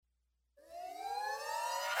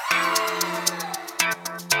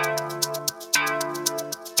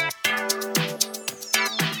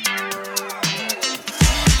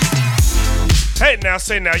it now,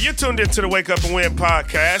 say now. You're tuned into the Wake Up and Win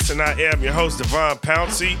podcast, and I am your host, Devon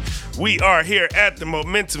Pouncey. We are here at the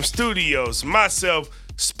Momentum Studios. Myself,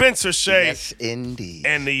 Spencer Shea. Yes, indeed.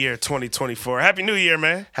 And the year 2024. Happy New Year,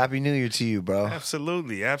 man. Happy New Year to you, bro.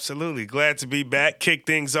 Absolutely, absolutely. Glad to be back. Kick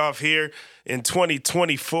things off here in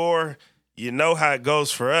 2024. You know how it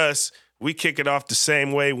goes for us. We kick it off the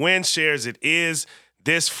same way. Win shares it is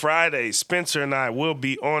this Friday. Spencer and I will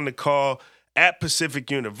be on the call at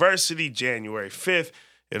Pacific University, January 5th.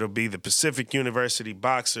 It'll be the Pacific University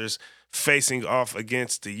Boxers facing off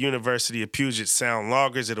against the University of Puget Sound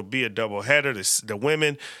Loggers. It'll be a doubleheader. The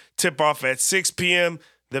women tip off at 6 p.m.,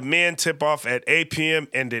 the men tip off at 8 p.m.,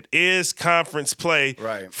 and it is conference play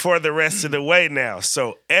for the rest of the way now.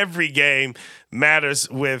 So every game matters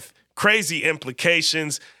with crazy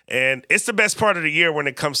implications, and it's the best part of the year when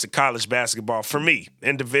it comes to college basketball for me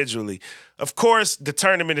individually. Of course, the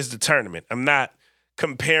tournament is the tournament. I'm not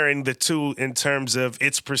comparing the two in terms of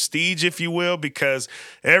its prestige, if you will, because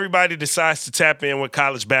everybody decides to tap in with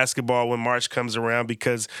college basketball when March comes around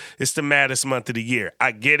because it's the maddest month of the year.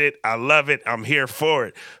 I get it. I love it. I'm here for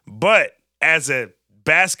it. But as a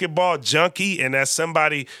basketball junkie and as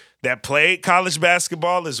somebody that played college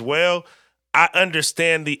basketball as well, I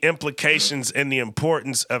understand the implications and the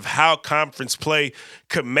importance of how conference play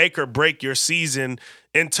could make or break your season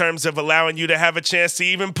in terms of allowing you to have a chance to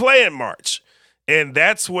even play in March. And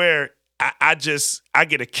that's where I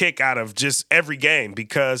get a kick out of just every game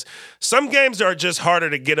because some games are just harder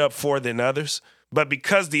to get up for than others. But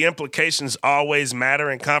because the implications always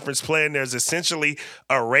matter in conference play, and there's essentially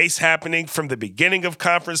a race happening from the beginning of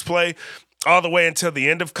conference play all the way until the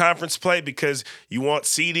end of conference play because you want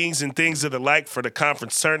seedings and things of the like for the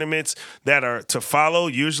conference tournaments that are to follow,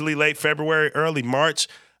 usually late February, early March.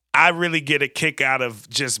 I really get a kick out of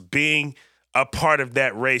just being a part of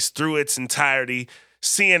that race through its entirety,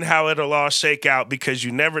 seeing how it'll all shake out because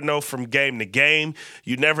you never know from game to game.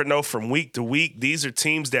 You never know from week to week. These are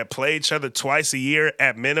teams that play each other twice a year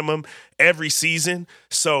at minimum every season.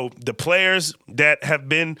 So the players that have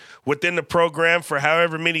been within the program for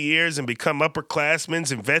however many years and become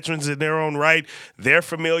upperclassmen and veterans in their own right, they're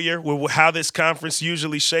familiar with how this conference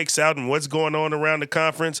usually shakes out and what's going on around the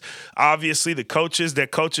conference. Obviously, the coaches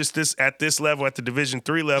that coach us this at this level, at the Division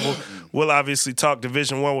III level, we'll obviously talk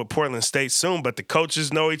Division I with Portland State soon, but the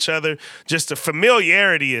coaches know each other. Just the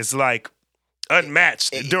familiarity is like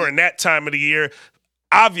unmatched during that time of the year.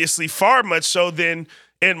 Obviously, far much so than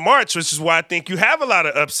in March, which is why I think you have a lot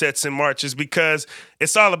of upsets in March, is because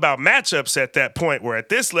it's all about matchups at that point, where at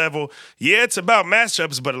this level, yeah, it's about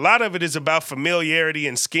matchups, but a lot of it is about familiarity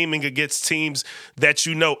and scheming against teams that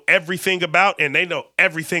you know everything about and they know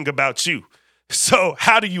everything about you. So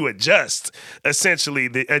how do you adjust? Essentially,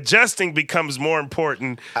 the adjusting becomes more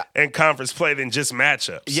important in conference play than just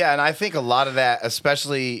matchups. Yeah, and I think a lot of that,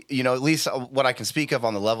 especially, at least what I can speak of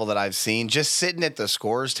on the level that I've seen, just sitting at the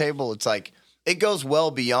scorer's table, it's like it goes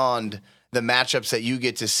well beyond the matchups that you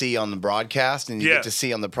get to see on the broadcast and you get to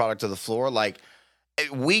see on the product of the floor. Like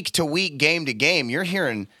week to week, game to game, you're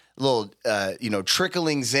hearing little,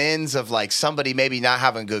 tricklings ins of like somebody maybe not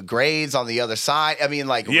having good grades on the other side. I mean,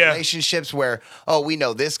 relationships where, we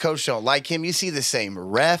know this coach don't like him. You see the same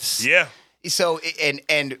refs. Yeah. So,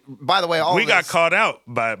 and by the way, we got caught out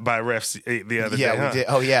by refs the other day. Yeah, we did.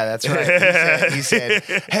 Oh, yeah, that's right. He said,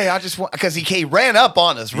 hey, I just want, because he ran up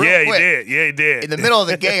on us real quick. He did. Yeah, he did. In the middle of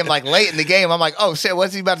the game, like late in the game, I'm like, oh, shit,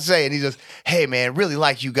 what's he about to say? And he goes, hey, man, really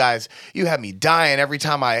like you guys. You have me dying every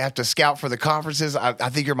time I have to scout for the conferences. I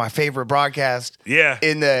think you're my favorite broadcast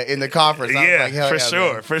in the conference. Yeah,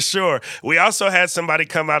 like, for sure. We also had somebody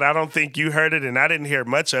come out. I don't think you heard it, and I didn't hear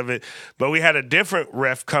much of it, but we had a different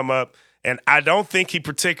ref come up. And I don't think he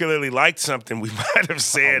particularly liked something we might have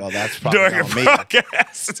said during a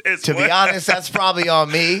broadcast. To be honest, that's probably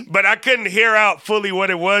on me. But I couldn't hear out fully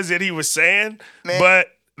what it was that he was saying. Man. But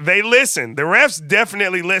they listen. The refs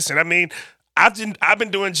definitely listen. I mean, I've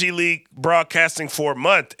been doing G League broadcasting for a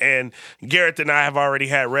month, and Garrett and I have already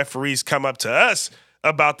had referees come up to us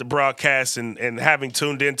about the broadcast and having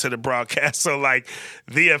tuned into the broadcast. So, like,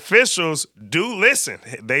 the officials do listen.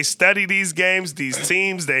 They study these games, these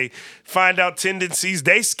teams. They find out tendencies.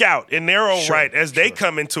 They scout in their own right as they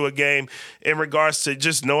come into a game in regards to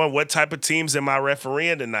just knowing what type of teams am I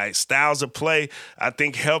refereeing tonight. Styles of play, I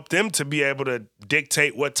think, help them to be able to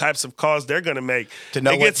dictate what types of calls they're going to make. To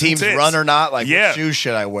know what teams run or not, like what shoes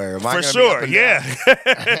should I wear? For sure,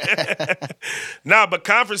 No, but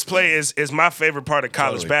conference play is my favorite part of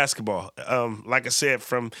college basketball. Like I said,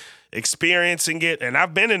 from experiencing it, and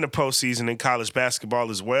I've been in the postseason in college basketball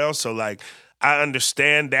as well, so like I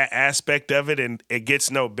understand that aspect of it, and it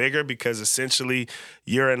gets no bigger because essentially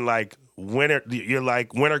you're in like you're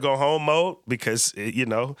like winner go home mode because,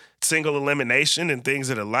 single elimination and things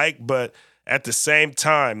of the like. But at the same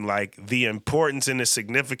time, like the importance and the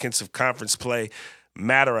significance of conference play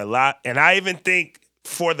matter a lot. And I even think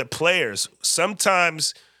for the players,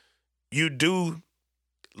 sometimes you do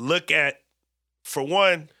look at, for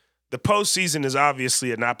one, the postseason is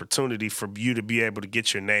obviously an opportunity for you to be able to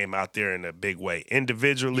get your name out there in a big way.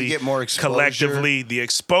 Individually, you get more exposure. Collectively, the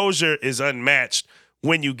exposure is unmatched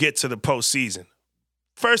when you get to the postseason.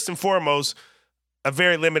 First and foremost, a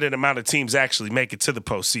very limited amount of teams actually make it to the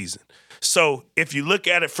postseason. So if you look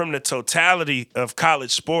at it from the totality of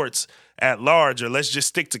college sports at large, or let's just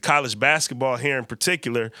stick to college basketball here in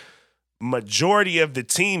particular, majority of the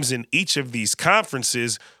teams in each of these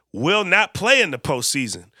conferences will not play in the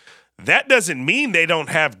postseason. That doesn't mean they don't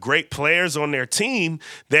have great players on their team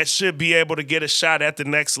that should be able to get a shot at the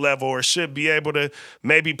next level or should be able to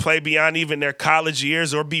maybe play beyond even their college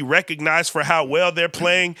years or be recognized for how well they're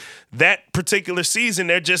playing that particular season.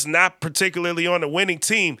 They're just not particularly on a winning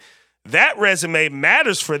team. That resume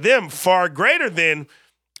matters for them far greater than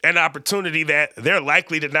an opportunity that they're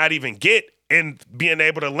likely to not even get in being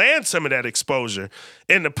able to land some of that exposure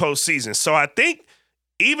in the postseason. So I think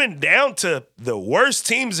even down to the worst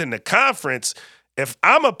teams in the conference, if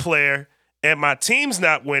I'm a player and my team's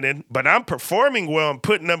not winning, but I'm performing well and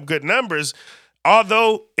putting up good numbers,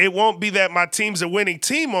 although it won't be that my team's a winning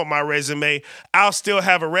team on my resume, I'll still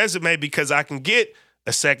have a resume because I can get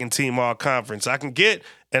a second team all-conference. I can get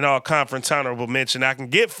an all-conference honorable mention. I can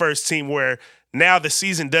get first team where now the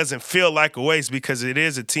season doesn't feel like a waste because it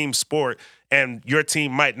is a team sport and your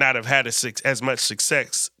team might not have had as much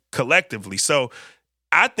success collectively. So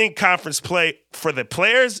I think conference play for the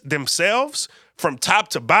players themselves from top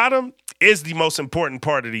to bottom is the most important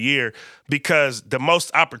part of the year because the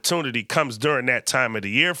most opportunity comes during that time of the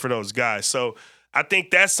year for those guys. So I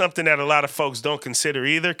think that's something that a lot of folks don't consider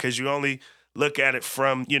either because you only look at it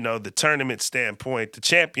from, the tournament standpoint, the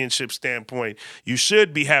championship standpoint. You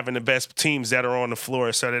should be having the best teams that are on the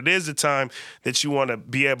floor. So that is the time that you want to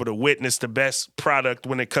be able to witness the best product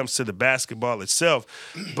when it comes to the basketball itself.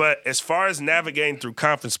 But as far as navigating through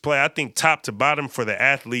conference play, I think top to bottom for the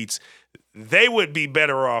athletes, they would be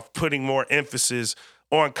better off putting more emphasis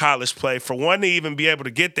on college play. For one, to even be able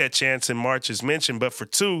to get that chance in March as mentioned, but for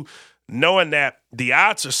two, knowing that the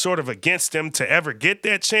odds are sort of against them to ever get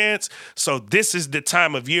that chance. So this is the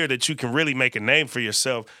time of year that you can really make a name for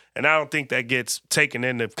yourself. And I don't think that gets taken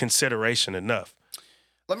into consideration enough.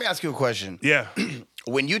 Let me ask you a question. Yeah.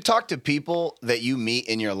 When you talk to people that you meet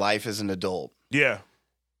in your life as an adult, yeah,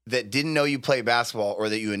 that didn't know you play basketball or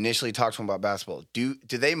that you initially talked to them about basketball, do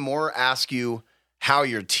they more ask you how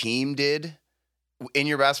your team did in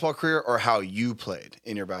your basketball career or how you played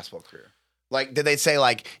in your basketball career? Like, did they say,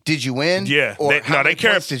 did you win? Yeah. Or they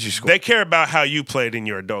care. Did you score? They care about how you played in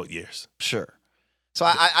your adult years. Sure. So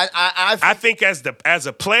I think as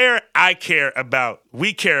a player,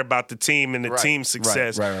 we care about the team and the team's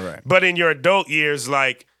success. Right. But in your adult years,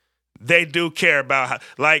 they do care about how,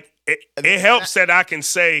 it helps that I can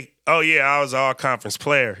say, oh yeah, I was an all-conference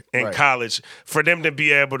player in college for them to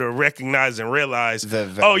be able to recognize and realize,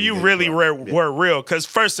 you really were real. Because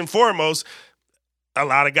first and foremost, a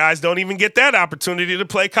lot of guys don't even get that opportunity to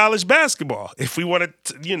play college basketball. If we want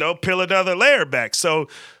to, peel another layer back. So,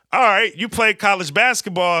 all right, you played college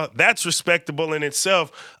basketball. That's respectable in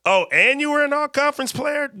itself. Oh, and you were an all-conference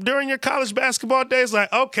player during your college basketball days?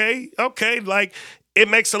 Okay. It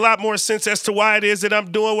makes a lot more sense as to why it is that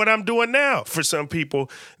I'm doing what I'm doing now for some people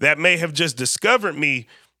that may have just discovered me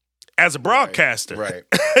as a broadcaster. Right.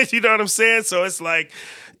 You know what I'm saying? So it's like,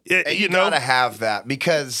 you gotta have that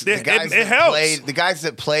because the guys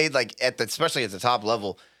that played especially at the top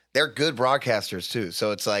level, they're good broadcasters too. So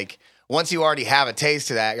it's like once you already have a taste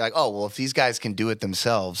of that, you're like, oh well, if these guys can do it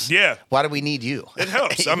themselves, why do we need you? It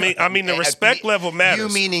helps. I mean, the respect level matters. You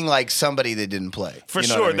meaning somebody that didn't play for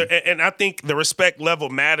sure, and I think the respect level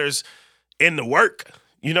matters in the work.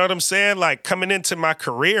 You know what I'm saying? Like coming into my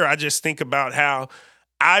career, I just think about how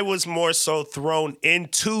I was more so thrown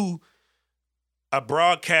into a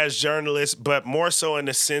broadcast journalist, but more so in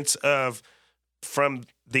the sense of from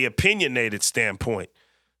the opinionated standpoint.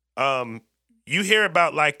 You hear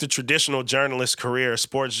about the traditional journalist career,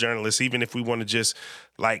 sports journalist, even if we want to just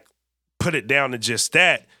put it down to just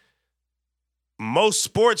that. Most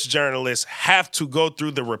sports journalists have to go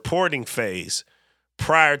through the reporting phase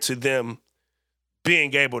prior to them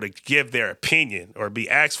being able to give their opinion or be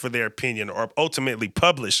asked for their opinion or ultimately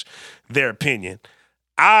publish their opinion.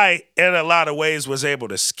 I, in a lot of ways, was able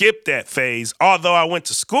to skip that phase. Although I went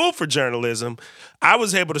to school for journalism, I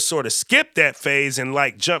was able to sort of skip that phase and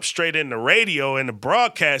like jump straight into radio and the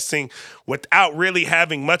broadcasting without really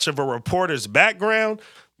having much of a reporter's background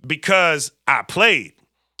because I played.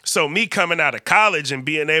 So me coming out of college and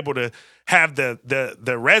being able to have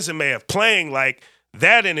the resume of playing, like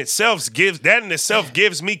that in itself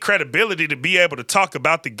gives me credibility to be able to talk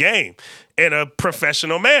about the game in a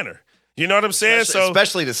professional manner. You know what I'm saying?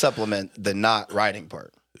 Especially to supplement the not writing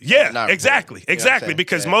part. Yeah, exactly.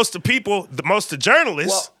 Because most of the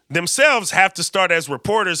journalists themselves have to start as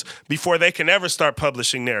reporters before they can ever start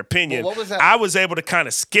publishing their opinion. What was that? I was able to kind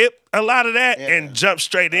of skip a lot of that and jump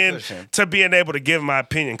straight in to being able to give my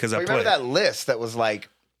opinion because I played. Remember that list that was like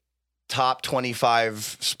top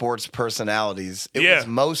 25 sports personalities? It was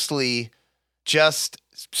mostly just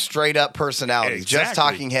straight up personalities, just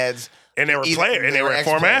talking heads. And they were players, and they were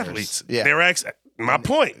former athletes. Yeah. They were my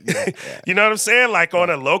point. Yeah. You know what I'm saying? Like on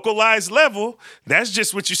a localized level, that's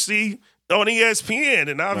just what you see on ESPN.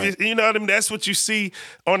 And obviously, you know what I mean? That's what you see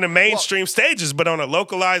on the mainstream stages. But on a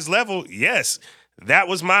localized level, yes, that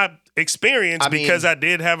was my experience because I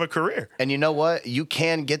did have a career. And you know what? You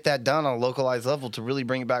can get that done on a localized level to really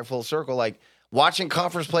bring it back full circle. Like watching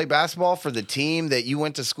conference play basketball for the team that you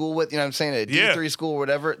went to school with, you know what I'm saying? A D3 school or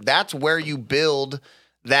whatever. That's where you build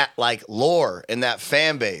that like lore and that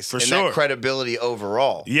fan base and that credibility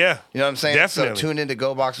overall. Yeah. You know what I'm saying? Definitely. So tune into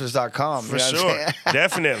GoBoxers.com. For sure.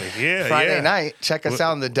 Definitely. Yeah. Friday night. Check us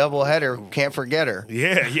out in the doubleheader. Can't forget her.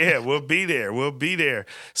 Yeah. We'll be there.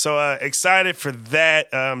 So excited for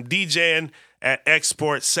that. DJing at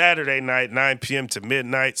Export Saturday night, 9 p.m. to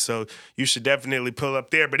midnight. So you should definitely pull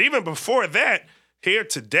up there. But even before that, here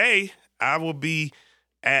today, I will be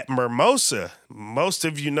at Mimosa. Most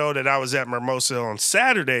of you know that I was at Mimosa on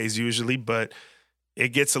Saturdays usually, but it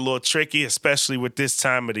gets a little tricky, especially with this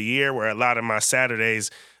time of the year where a lot of my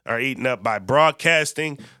Saturdays are eaten up by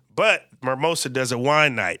broadcasting. But Mimosa does a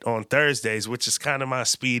wine night on Thursdays, which is kind of my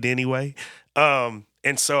speed anyway.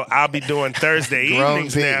 And so I'll be doing Thursday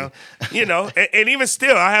evenings now, you know, and even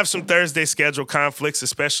still, I have some Thursday schedule conflicts,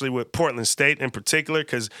 especially with Portland State in particular,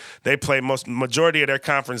 because they play majority of their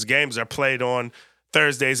conference games are played on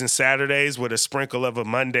Thursdays and Saturdays with a sprinkle of a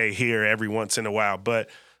Monday here every once in a while. But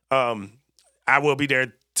I will be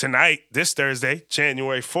there tonight, this Thursday,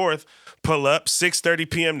 January 4th. Pull up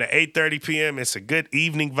 6:30 p.m. to 8:30 p.m. It's a good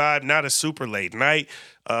evening vibe, not a super late night.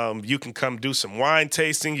 You can come do some wine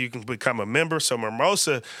tasting. You can become a member. So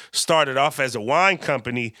Mimosa started off as a wine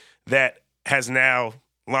company that has now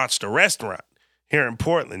launched a restaurant here in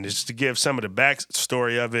Portland. Just to give some of the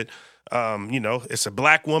backstory of it, you know, it's a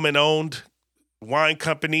black woman-owned wine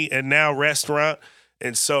company and now restaurant.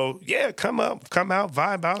 And so, yeah, come out,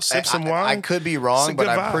 vibe out, sip some wine. I could be wrong, but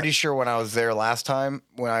I'm pretty sure when I was there last time,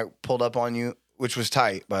 when I pulled up on you, which was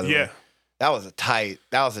tight, by the way. That was a tight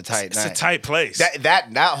night. It's a tight place.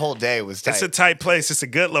 That whole day was tight. It's a tight place. It's a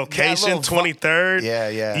good location, 23rd.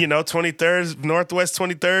 Yeah. You know, 23rd, Northwest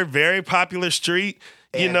 23rd, very popular street.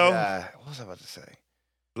 And, you know. What was I about to say?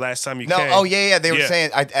 Last time you came. Oh, yeah. They were saying,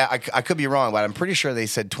 I could be wrong, but I'm pretty sure they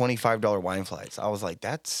said $25 wine flights. I was like,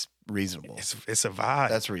 that's reasonable. It's a vibe.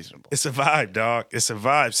 That's reasonable. It's a vibe, dog. It's a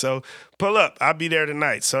vibe. So pull up. I'll be there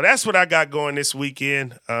tonight. So that's what I got going this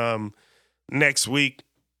weekend. Next week,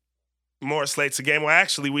 more slates of game. Well,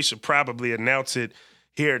 actually, we should probably announce it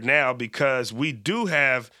here now because we do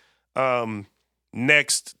have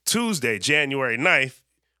next Tuesday, January 9th.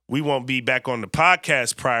 We won't be back on the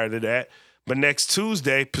podcast prior to that. But next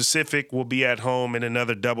Tuesday, Pacific will be at home in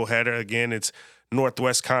another doubleheader. Again, it's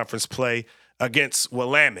Northwest Conference play against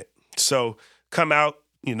Willamette. So come out,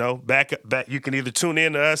 you know, back. You can either tune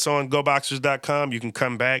in to us on GoBoxers.com. You can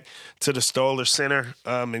come back to the Stoller Center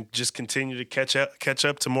and just continue to catch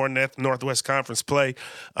up to more Northwest Conference play.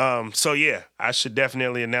 So, yeah, I should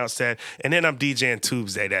definitely announce that. And then I'm DJing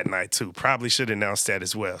Tuesday that night, too. Probably should announce that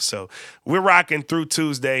as well. So we're rocking through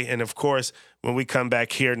Tuesday. And, of course, when we come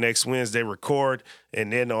back here next Wednesday, record.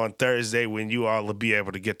 And then on Thursday, when you all will be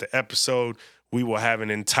able to get the episode, we will have an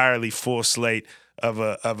entirely full slate of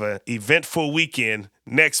a eventful weekend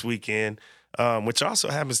next weekend, which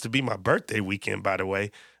also happens to be my birthday weekend, by the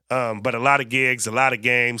way. But a lot of gigs, a lot of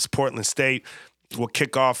games. Portland State will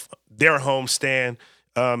kick off their homestand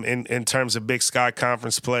in terms of Big Sky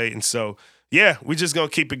Conference play. And so, yeah, we just going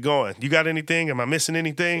to keep it going. You got anything? Am I missing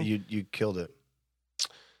anything? You killed it.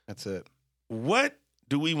 That's it. What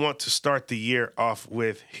do we want to start the year off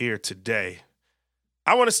with here today?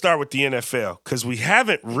 I want to start with the NFL because we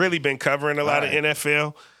haven't really been covering a lot of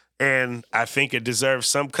NFL. and I think it deserves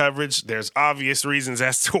some coverage. There's obvious reasons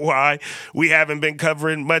as to why we haven't been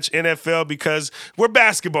covering much NFL because we're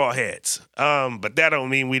basketball heads. But that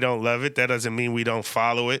don't mean we don't love it. That doesn't mean we don't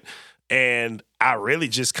follow it. And I really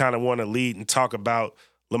just kind of want to lead and talk about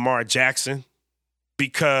Lamar Jackson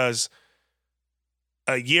because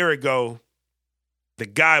a year ago, the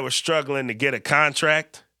guy was struggling to get a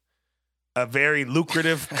contract, a very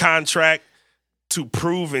lucrative contract to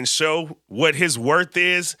prove and show what his worth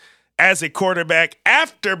is as a quarterback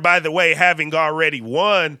after, by the way, having already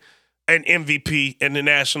won an MVP in the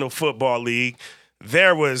National Football League.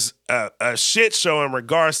 There was a shit show in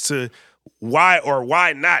regards to why or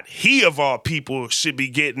why not he, of all people, should be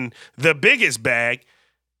getting the biggest bag.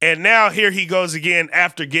 And now here he goes again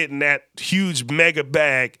after getting that huge mega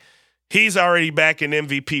bag. He's already back in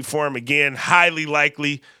MVP form again, highly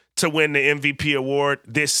likely to win the MVP award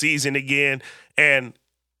this season again. And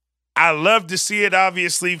I love to see it,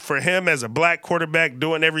 obviously, for him as a black quarterback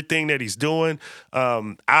doing everything that he's doing.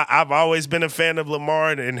 I've always been a fan of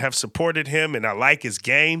Lamar and have supported him, and I like his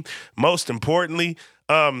game, most importantly.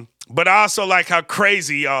 But I also like how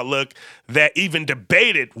crazy y'all look that even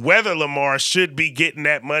debated whether Lamar should be getting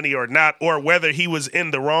that money or not, or whether he was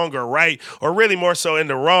in the wrong or right, or really more so in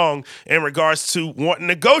the wrong in regards to wanting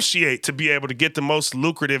to negotiate to be able to get the most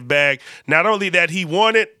lucrative bag. Not only that he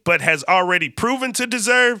won it, but has already proven to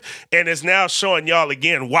deserve and is now showing y'all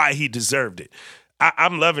again why he deserved it.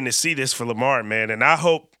 I'm loving to see this for Lamar, man, and I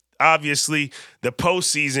hope obviously this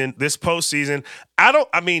postseason,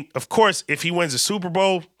 of course, if he wins the Super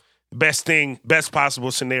Bowl, best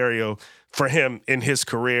possible scenario for him in his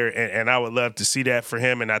career, and I would love to see that for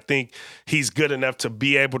him, and I think he's good enough to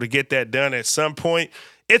be able to get that done at some point.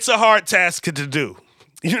 It's a hard task to do.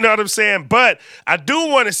 You know what I'm saying? But I do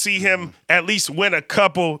want to see him at least win a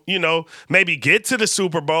couple, maybe get to the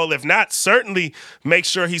Super Bowl. If not, certainly make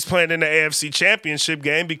sure he's playing in the AFC Championship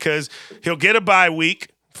game because he'll get a bye week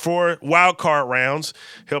for wild card rounds.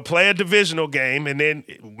 He'll play a divisional game and then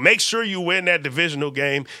make sure you win that divisional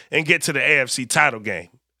game and get to the AFC title game.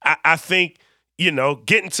 I think,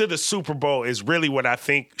 getting to the Super Bowl is really what I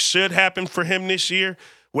think should happen for him this year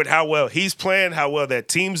with how well he's playing, how well that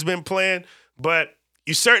team's been playing. But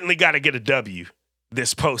you certainly got to get a W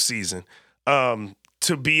this postseason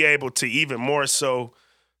to be able to even more so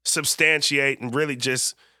substantiate and really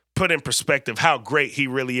just put in perspective how great he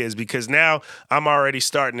really is, because now I'm already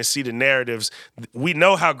starting to see the narratives. We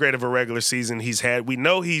know how great of a regular season he's had. We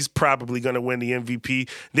know he's probably going to win the MVP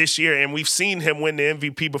this year, and we've seen him win the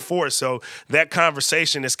MVP before. So that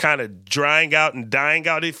conversation is kind of drying out and dying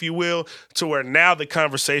out, if you will, to where now the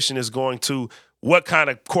conversation is going to what kind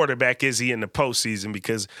of quarterback is he in the postseason,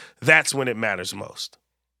 because that's when it matters most.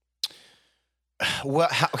 Well,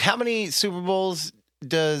 how many Super Bowls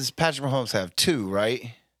does Patrick Mahomes have? 2,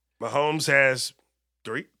 right? Mahomes has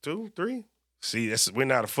 3. See, we're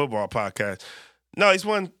not a football podcast. No, he's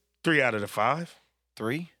won 3 out of the 5.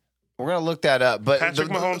 3? We're gonna look that up. But Patrick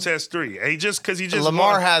Mahomes has 3. He just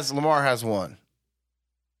Lamar won. has 1.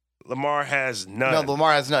 Lamar has none. No,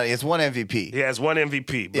 Lamar has none. It's 1 MVP. He has 1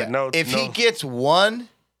 MVP, but He gets one,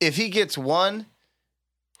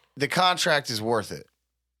 the contract is worth it.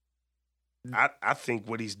 I think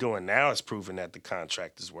what he's doing now is proving that the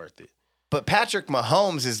contract is worth it. But Patrick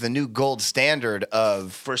Mahomes is the new gold standard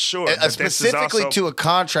of, for sure, specifically to a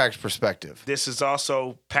contract perspective. This is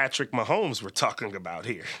also Patrick Mahomes we're talking about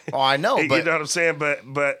here. Oh, I know, but you know what I'm saying.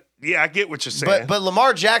 But yeah, I get what you're saying. But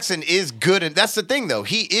Lamar Jackson is good, and that's the thing, though.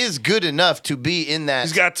 He is good enough to be in that.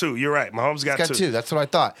 He's got 2. You're right. Mahomes got 2. That's what I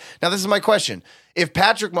thought. Now, this is my question: if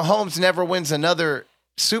Patrick Mahomes never wins another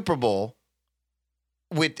Super Bowl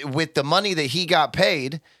with the money that he got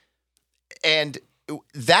paid, and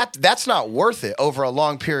that's not worth it over a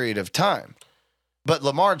long period of time. But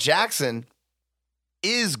Lamar Jackson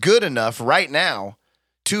is good enough right now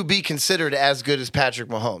to be considered as good as Patrick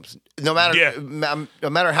Mahomes. No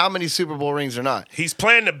matter how many Super Bowl rings or not. He's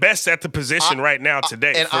playing the best at the position right now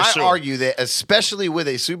today. And I argue that, especially with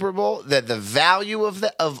a Super Bowl, that the value of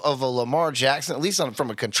a Lamar Jackson, at least from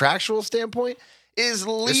a contractual standpoint, is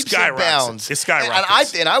leaps and bounds. It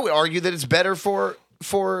skyrockets. And I would argue that it's better for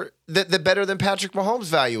the better than Patrick Mahomes'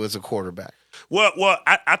 value as a quarterback. Well,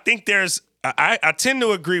 I think I tend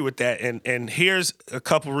to agree with that, and here's a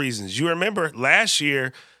couple reasons. You remember last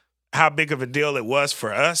year, how big of a deal it was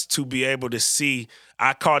for us to be able to see.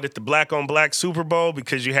 I called it the black on black Super Bowl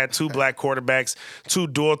because you had two black quarterbacks, two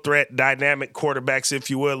dual threat dynamic quarterbacks, if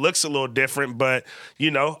you will. Looks a little different, but,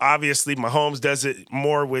 obviously Mahomes does it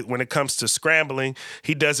more when it comes to scrambling.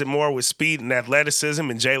 He does it more with speed and athleticism,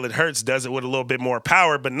 and Jalen Hurts does it with a little bit more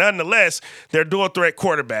power. But nonetheless, they're dual threat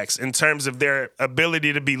quarterbacks in terms of their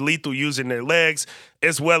ability to be lethal using their legs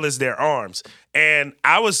as well as their arms. And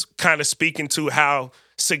I was kind of speaking to how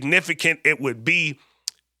significant it would be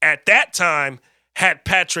at that time had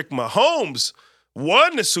Patrick Mahomes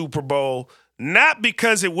won the Super Bowl, not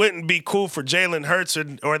because it wouldn't be cool for Jalen Hurts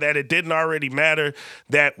or that it didn't already matter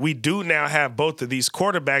that we do now have both of these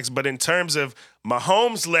quarterbacks, but in terms of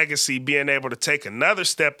Mahomes' legacy being able to take another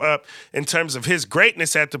step up in terms of his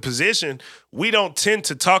greatness at the position, we don't tend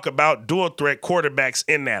to talk about dual threat quarterbacks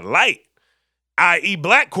in that light. I.e.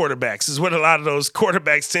 black quarterbacks is what a lot of those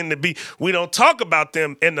quarterbacks tend to be. We don't talk about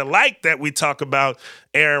them in the light that we talk about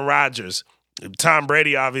Aaron Rodgers, Tom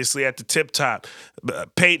Brady, obviously, at the tip top,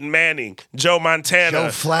 Peyton Manning, Joe Montana. Joe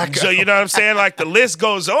Flacco. So, you know what I'm saying? Like, the list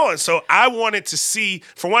goes on. So I wanted to see,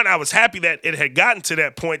 for one, I was happy that it had gotten to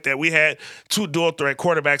that point that we had two dual threat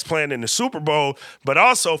quarterbacks playing in the Super Bowl, but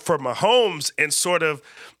also for Mahomes and sort of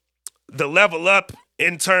the level up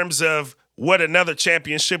in terms of what another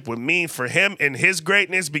championship would mean for him and his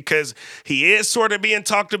greatness, because he is sort of being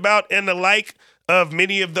talked about in the like of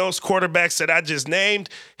many of those quarterbacks that I just named.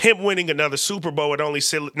 Him winning another Super Bowl would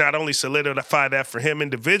not only solidify that for him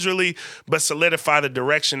individually, but solidify the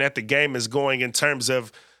direction that the game is going in terms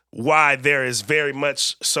of why there is very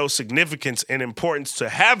much so significance and importance to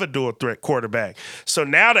have a dual threat quarterback. So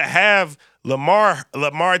now to have Lamar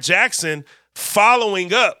Jackson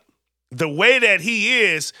following up the way that he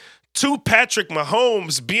is to Patrick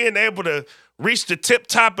Mahomes being able to reach the tip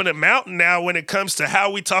top of the mountain now when it comes to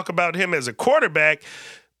how we talk about him as a quarterback,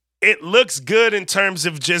 it looks good in terms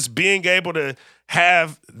of just being able to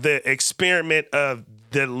have the experiment of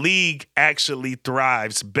the league actually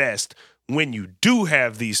thrives best when you do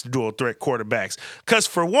have these dual threat quarterbacks. Because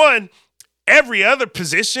for one, every other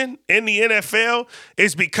position in the NFL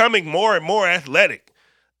is becoming more and more athletic.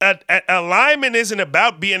 A lineman isn't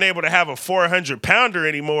about being able to have a 400-pounder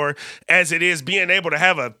anymore as it is being able to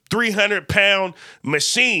have a 300-pound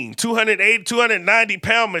machine,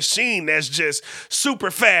 290-pound machine that's just super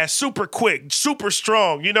fast, super quick, super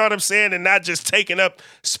strong, you know what I'm saying, and not just taking up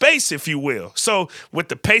space, if you will. So with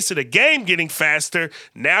the pace of the game getting faster,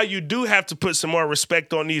 now you do have to put some more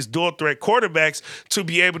respect on these dual-threat quarterbacks to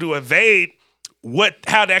be able to evade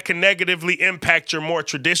how that can negatively impact your more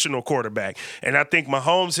traditional quarterback. And I think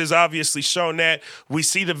Mahomes has obviously shown that. We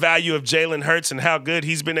see the value of Jalen Hurts and how good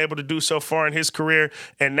he's been able to do so far in his career.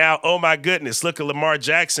 And now, oh my goodness, look at Lamar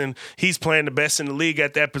Jackson. He's playing the best in the league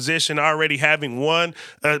at that position, already having won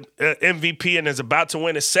an MVP and is about to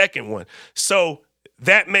win a second one. So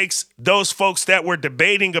that makes those folks that were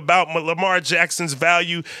debating about Lamar Jackson's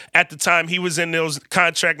value at the time he was in those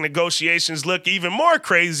contract negotiations look even more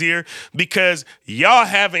crazier, because y'all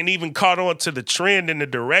haven't even caught on to the trend and the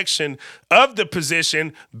direction of the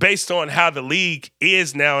position based on how the league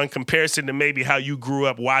is now in comparison to maybe how you grew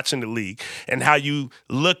up watching the league and how you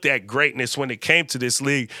looked at greatness when it came to this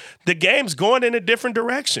league. The game's going in a different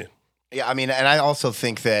direction. Yeah, I mean, and I also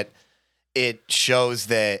think that it shows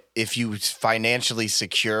that if you financially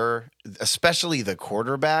secure, especially the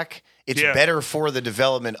quarterback, it's better for the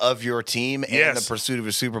development of your team and the pursuit of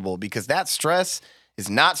a Super Bowl, because that stress is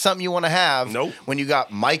not something you want to have when you got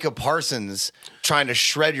Micah Parsons trying to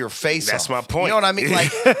shred your face off. That's my point. You know what I mean?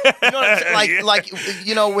 Like, you know what I'm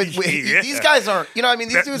saying? With these guys aren't, you know what I mean?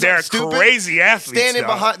 These dudes they're aren't stupid. Crazy athletes.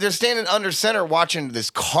 They're standing under center watching this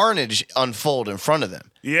carnage unfold in front of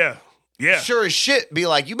them. Yeah. Yeah. Sure as shit, be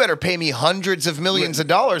like, you better pay me hundreds of millions of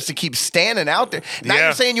dollars to keep standing out there. Now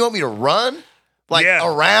you're saying you want me to run?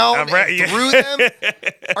 Around through them?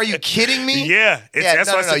 Are you kidding me? Yeah.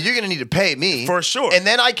 No. You're going to need to pay me. For sure. And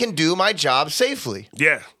then I can do my job safely.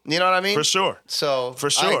 Yeah. You know what I mean? For sure. So,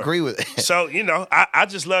 for sure. I agree with it. So, I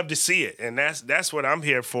just love to see it. And that's what I'm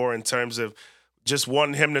here for in terms of just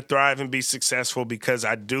wanting him to thrive and be successful, because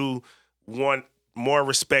I do want more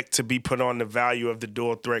respect to be put on the value of the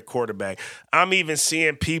dual threat quarterback. I'm even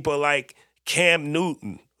seeing people like Cam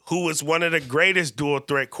Newton, who was one of the greatest dual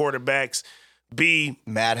threat quarterbacks, be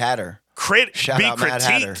Mad Hatter.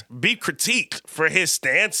 Be critiqued for his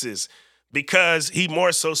stances, because he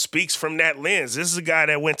more so speaks from that lens. This is a guy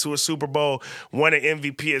that went to a Super Bowl, won an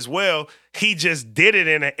MVP as well. He just did it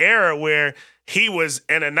in an era where he was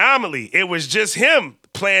an anomaly. It was just him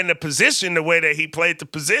playing the position the way that he played the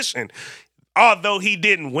position. Although he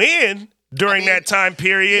didn't win during that time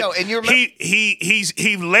period. Yo, and you remember,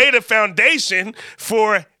 he laid a foundation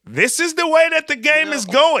for this is the way that the game is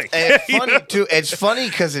going. And it's funny too. It's funny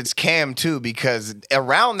because it's Cam too, because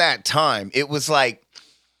around that time it was like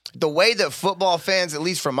the way that football fans, at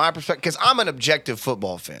least from my perspective, because I'm an objective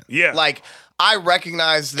football fan. Yeah. Like I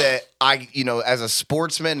recognize that as a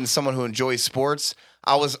sportsman and someone who enjoys sports,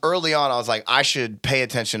 I was like, I should pay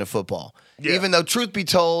attention to football. Yeah. Even though, truth be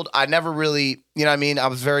told, I never really, I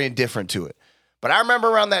was very indifferent to it. But I remember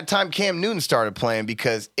around that time Cam Newton started playing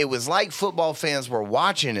because it was like football fans were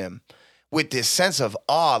watching him with this sense of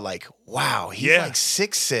awe, like, wow, he's like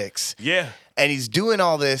 6'6". Yeah. And he's doing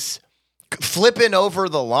all this, flipping over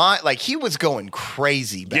the line. Like, he was going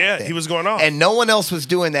crazy back then. Yeah, he was going off. And no one else was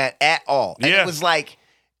doing that at all. And it was like,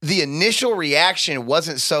 the initial reaction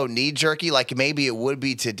wasn't so knee-jerky like maybe it would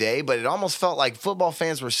be today, but it almost felt like football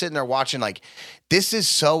fans were sitting there watching like, this is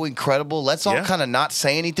so incredible. Let's all kind of not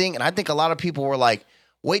say anything. And I think a lot of people were like,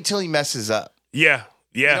 wait till he messes up. Yeah.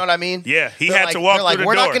 Yeah. You know what I mean? Yeah. He had to walk through the door.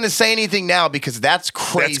 We're not going to say anything now because that's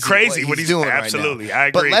crazy. That's crazy what he's doing absolutely. Right now. I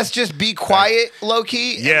agree. But let's just be quiet,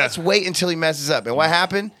 low-key, and let's wait until he messes up. And what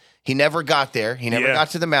happened? He never got there. He never got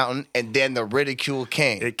to the mountain, and then the ridicule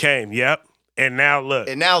came. It came, yep. And now look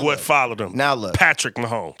what followed him. Now look. Patrick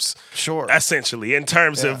Mahomes. Sure. Essentially, in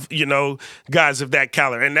terms of, guys of that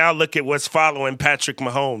caliber. And now look at what's following Patrick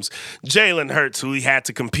Mahomes. Jalen Hurts, who he had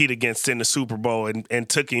to compete against in the Super Bowl and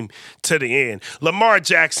took him to the end. Lamar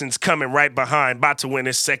Jackson's coming right behind, about to win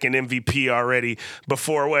his second MVP already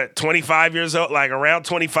before, 25 years old? Like around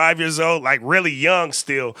 25 years old? Like really young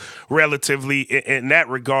still, relatively, in that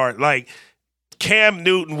regard. Like, Cam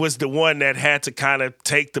Newton was the one that had to kind of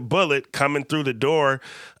take the bullet coming through the door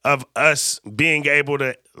of us being able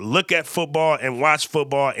to look at football and watch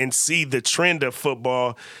football and see the trend of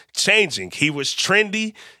football changing. He was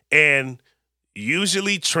trendy, and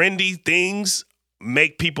usually trendy things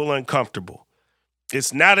make people uncomfortable.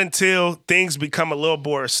 It's not until things become a little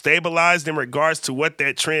more stabilized in regards to what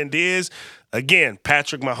that trend is. Again,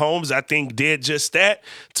 Patrick Mahomes, I think, did just that,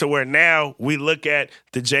 to where now we look at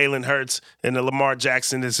the Jalen Hurts and the Lamar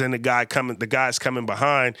Jackson that's in the guys coming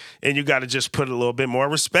behind, and you got to just put a little bit more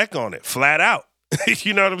respect on it, flat out.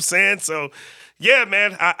 You know what I'm saying? So, yeah,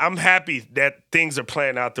 man, I'm happy that things are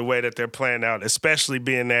playing out the way that they're playing out, especially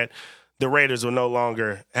being that the Raiders will no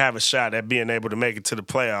longer have a shot at being able to make it to the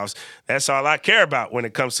playoffs. That's all I care about when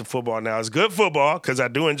it comes to football now. It's good football because I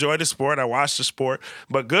do enjoy the sport. I watch the sport.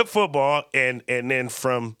 But good football, and then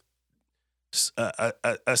from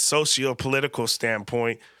a socio-political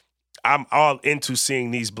standpoint, I'm all into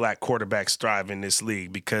seeing these black quarterbacks thrive in this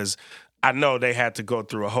league because I know they had to go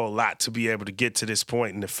through a whole lot to be able to get to this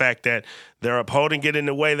point. And the fact that they're upholding it in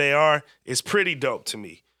the way they are is pretty dope to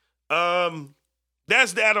me.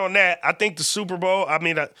 That's that on that. I think the Super Bowl,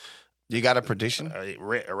 you got a prediction?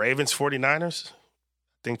 Ravens, 49ers. I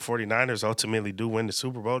think 49ers ultimately do win the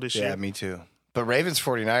Super Bowl this year. Yeah, me too. But Ravens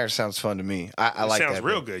 49ers sounds fun to me. I like that. Sounds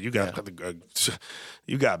real good. You got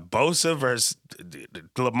you got Bosa versus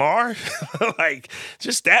Lamar. Like,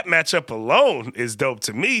 just that matchup alone is dope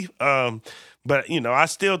to me. But, I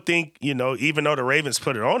still think, even though the Ravens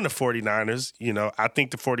put it on the 49ers, I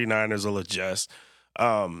think the 49ers will adjust.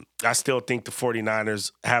 I still think the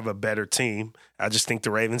 49ers have a better team. I just think the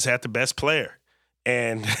Ravens have the best player.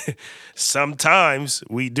 And sometimes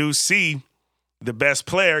we do see the best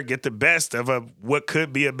player get the best of what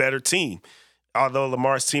could be a better team. Although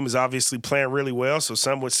Lamar's team is obviously playing really well, so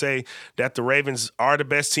some would say that the Ravens are the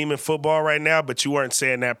best team in football right now, but you weren't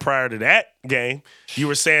saying that prior to that game. You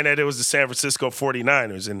were saying that it was the San Francisco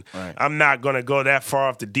 49ers, and I'm not going to go that far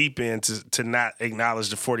off the deep end to not acknowledge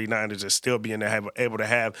the 49ers as still being able to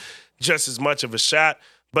have just as much of a shot.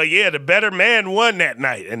 But, yeah, the better man won that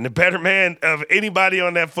night, and the better man of anybody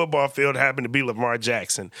on that football field happened to be Lamar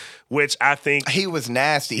Jackson, which I think – he was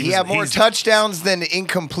nasty. He had more touchdowns than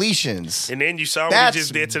incompletions. And then you saw what he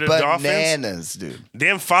just did to the Dolphins. Bananas, dude.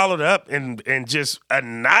 Then followed up and just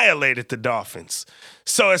annihilated the Dolphins.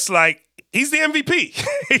 So it's like he's the MVP.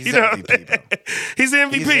 He's the MVP, bro. He's the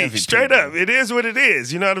MVP, straight up. It is what it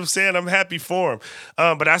is. You know what I'm saying? I'm happy for him.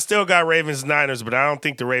 But I still got Ravens-Niners, but I don't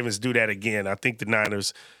think the Ravens do that again. I think the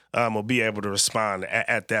Niners will be able to respond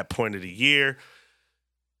at that point of the year.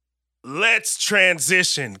 Let's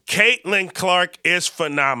transition. Caitlyn Clark is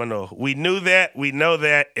phenomenal. We knew that, we know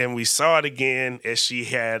that, and we saw it again as she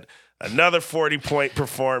had another 40-point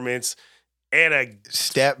performance and a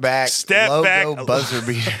step back buzzer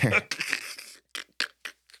beater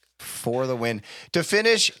for the win. To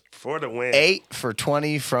finish for the win, 8 for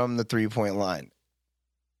 20 from the 3-point line.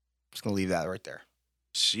 Just gonna leave that right there.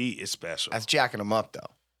 She is special. That's jacking them up,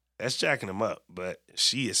 though. That's jacking them up, but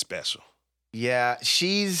she is special. Yeah,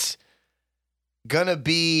 she's gonna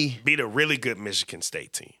beat a really good Michigan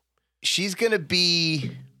State team. She's gonna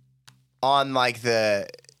be on like the.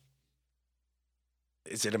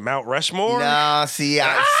 Is it a Mount Rushmore? Nah, see,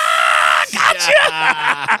 Gotcha.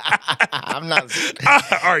 I'm not.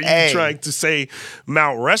 Are you trying to say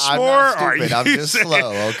Mount Rushmore? I'm not stupid. I'm just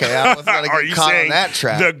slow. Okay, I wasn't gonna get caught on that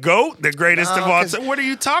trap. The GOAT, the greatest of all time. What are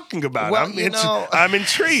you talking about? Well, I'm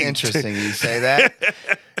intrigued. It's interesting you say that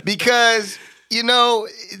because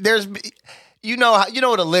there's. You know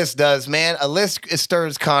what a list does, man. A list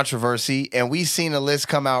stirs controversy, and we've seen a list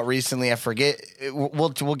come out recently. I forget. We'll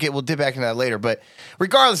dip back into that later. But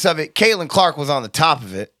regardless of it, Caitlyn Clark was on the top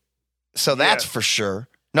of it, so that's for sure.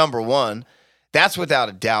 Number one, that's without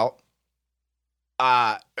a doubt.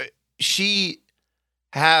 She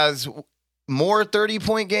has more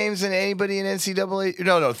 30-point games than anybody in NCAA.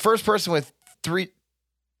 No, first person with 3.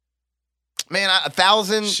 Man,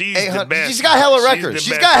 1,000. She's the best. She's got hella records.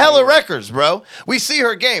 She's got hella records, bro. We see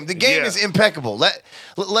her game. The game is impeccable.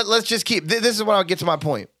 Let's just keep. This is when I'll get to my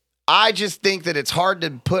point. I just think that it's hard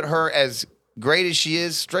to put her as great as she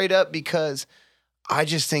is straight up because I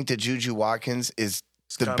just think that Juju Watkins is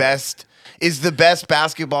the best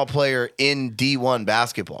basketball player in D1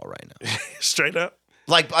 basketball right now. Straight up.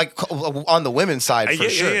 Like on the women's side for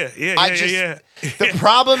sure. Yeah. The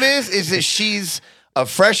problem is that she's a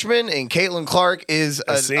freshman, and Caitlyn Clark is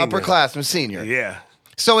an upperclassman senior. Yeah.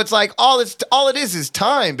 So it's like all it is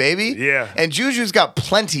time, baby. Yeah. And Juju's got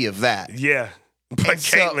plenty of that. Yeah. But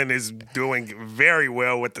Caitlyn is doing very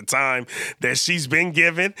well with the time that she's been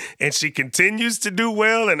given, and she continues to do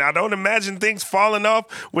well. And I don't imagine things falling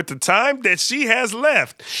off with the time that she has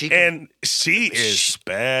left. She is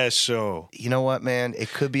special. You know what, man?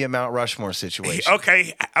 It could be a Mount Rushmore situation.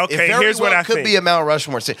 Okay. Here's what I think. Could be a Mount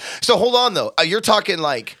Rushmore situation. So hold on though. You're talking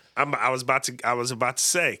like. I was about to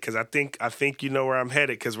say because I think you know where I'm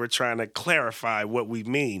headed because we're trying to clarify what we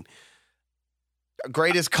mean.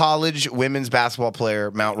 Greatest college women's basketball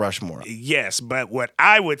player, Mount Rushmore. Yes, but what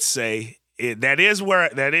I would say that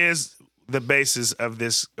is the basis of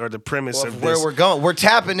this or the premise of this. Where we're going, we're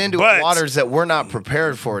tapping into waters that we're not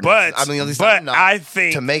prepared for. But I mean, at least I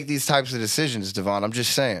think to make these types of decisions, Devon. I'm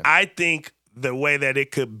just saying. I think the way that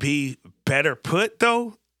it could be better put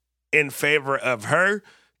though, in favor of her,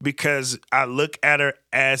 because I look at her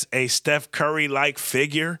as a Steph Curry-like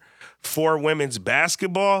figure for women's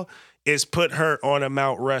basketball. Is put her on a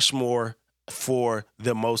Mount Rushmore for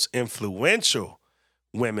the most influential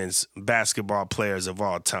women's basketball players of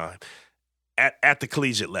all time at the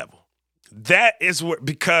collegiate level. That is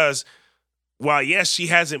because while, yes, she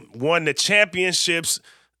hasn't won the championships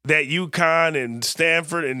that UConn and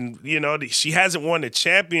Stanford and, she hasn't won the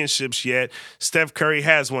championships yet. Steph Curry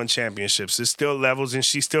has won championships. There's still levels, and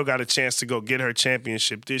she still got a chance to go get her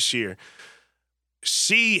championship this year.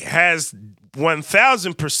 She has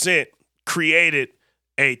 1,000% created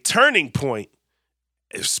a turning point,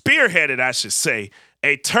 spearheaded, I should say,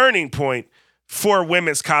 a turning point for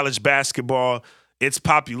women's college basketball. Its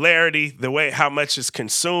popularity, how much it's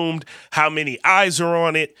consumed, how many eyes are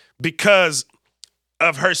on it because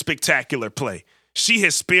of her spectacular play. She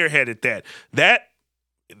has spearheaded that. That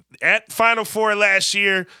at Final Four last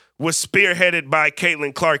year was spearheaded by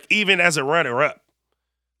Caitlyn Clark, even as a runner-up.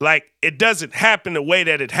 Like, it doesn't happen the way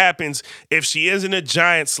that it happens if she isn't a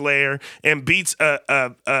giant slayer and beats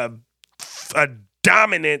a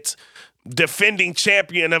dominant defending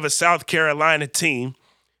champion of a South Carolina team.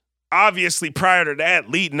 Obviously, prior to that,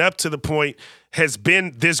 leading up to the point, has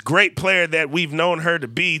been this great player that we've known her to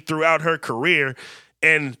be throughout her career.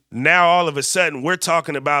 And now all of a sudden, we're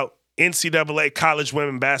talking about NCAA college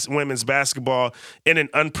women's basketball in an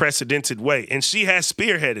unprecedented way. And she has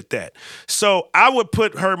spearheaded that. So I would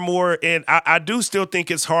put her more in. I do still think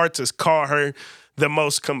it's hard to call her the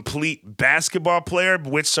most complete basketball player,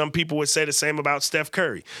 which some people would say the same about Steph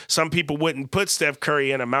Curry. Some people wouldn't put Steph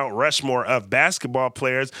Curry in a Mount Rushmore of basketball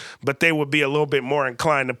players, but they would be a little bit more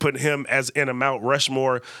inclined to put him as in a Mount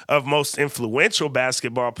Rushmore of most influential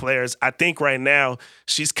basketball players. I think right now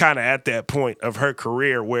she's kind of at that point of her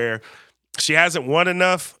career where she hasn't won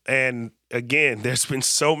enough. And again, there's been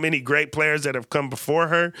so many great players that have come before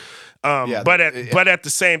her. But at the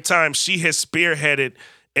same time, she has spearheaded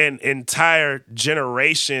an entire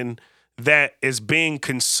generation that is being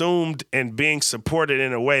consumed and being supported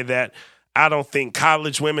in a way that I don't think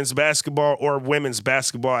college women's basketball or women's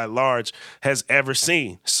basketball at large has ever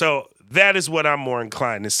seen. So that is what I'm more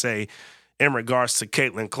inclined to say in regards to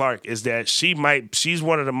Caitlyn Clark, is that she's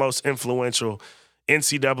one of the most influential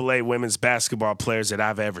NCAA women's basketball players that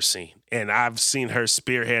I've ever seen. And I've seen her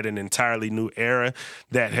spearhead an entirely new era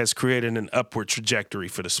that has created an upward trajectory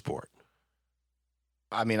for the sport.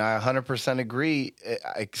 I mean, I 100% agree,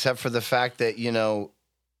 except for the fact that,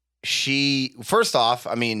 first off,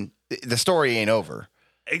 I mean, the story ain't over.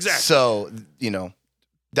 Exactly. So,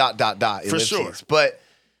 dot, For sure. But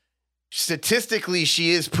statistically,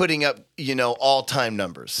 she is putting up, all-time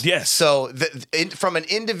numbers. Yes. So from an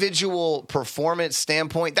individual performance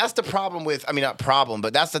standpoint, that's the problem with, I mean, not problem,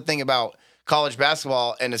 but that's the thing about college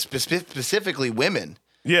basketball and specifically women.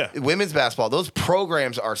 Yeah. Women's basketball, those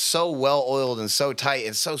programs are so well-oiled and so tight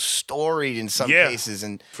and so storied in some cases.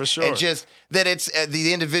 And for sure. And just that it's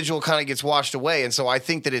the individual kind of gets washed away. And so I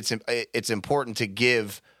think that it's important to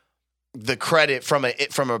give the credit from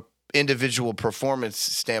a individual performance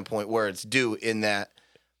standpoint where it's due in that.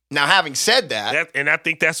 Now, having said that, and I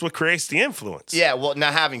think that's what creates the influence. Yeah, well,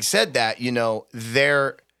 now having said that,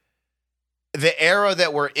 the era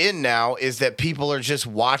that we're in now is that people are just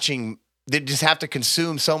watching. They just have to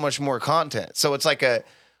consume so much more content. So it's like a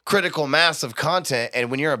critical mass of content.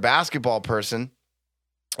 And when you're a basketball person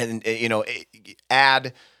and,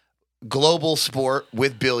 add global sport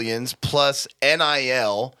with billions plus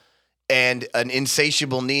NIL and an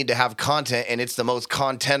insatiable need to have content, and it's the most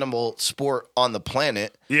contentable sport on the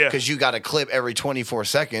planet. Yeah. Because you got a clip every 24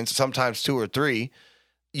 seconds, sometimes 2 or 3.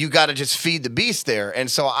 You got to just feed the beast there.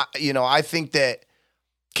 And so, I think that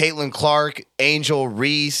Caitlyn Clark, Angel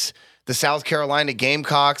Reese, the South Carolina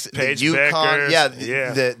Gamecocks, Paige the UConn,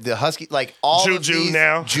 Beckers, the Husky, like all Juju of these,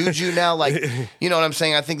 now. Juju now, like, you know what I'm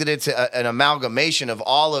saying? I think that it's an amalgamation of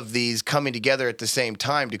all of these coming together at the same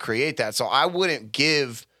time to create that. So I wouldn't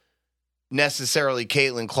give necessarily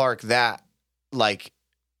Caitlyn Clark that, like,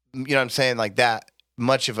 you know what I'm saying, like that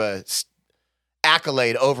much of a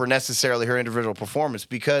accolade over necessarily her individual performance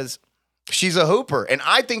because she's a hooper. And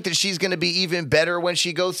I think that she's going to be even better when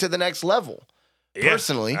she goes to the next level.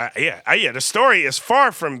 Personally. The story is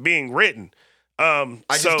far from being written. I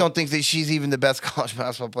just don't think that she's even the best college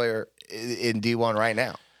basketball player in D1 right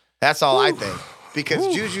now. That's all I think.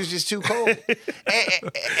 Because Juju's just too cold.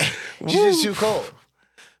 She's just too cold.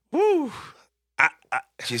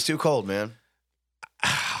 She's too cold, man.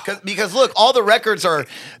 Because look, all the records are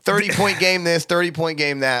 30-point game this, 30-point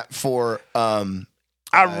game that for I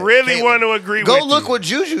really Caitlyn. Want to agree with you. you. Go look what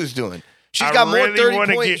Juju's doing. She's got more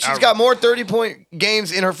 30-point. She's got more 30-point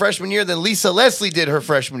games in her freshman year than Lisa Leslie did her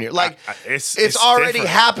freshman year. Like it's already different.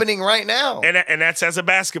 Happening right now. And that's as a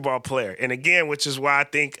basketball player. And again, which is why I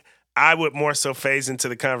think I would more so phase into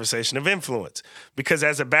the conversation of influence. Because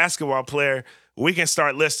as a basketball player, we can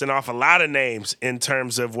start listing off a lot of names in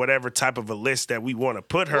terms of whatever type of a list that we want to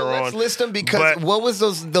put her on. Let's list them because what was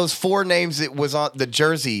those 4 names that was on the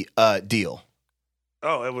jersey deal?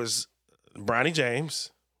 Oh, it was Bronny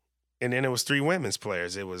James. And then it was 3 women's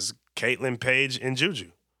players. It was Caitlyn, Paige, and Juju.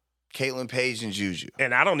 Caitlyn, Paige, and Juju.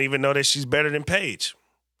 And I don't even know that she's better than Paige.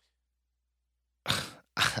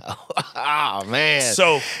 Oh, man.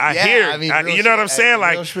 So I hear, you know what I'm saying?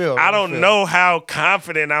 Like, I don't know how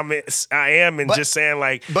confident I am in just saying,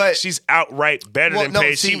 like, she's outright better than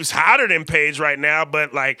Paige. She was hotter than Paige right now,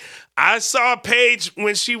 but, like, I saw Paige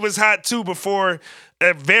when she was hot, too, before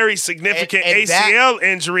a very significant ACL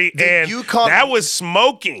injury, and that was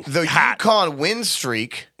smoking hot. UConn win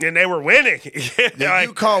streak. And they were winning.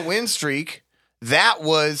 UConn win streak, that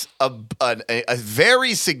was a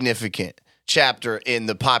very significant chapter in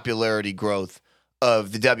the popularity growth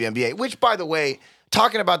of the WNBA, which, by the way,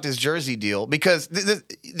 talking about this jersey deal, because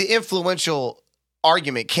the influential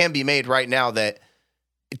argument can be made right now that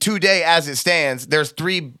today, as it stands, there's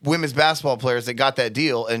 3 women's basketball players that got that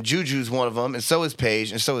deal, and Juju's one of them, and so is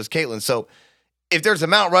Paige, and so is Caitlyn. So if there's a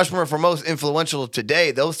Mount Rushmore for most influential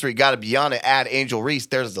today, those 3 got to be on it. Add Angel Reese,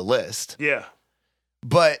 there's the list. Yeah.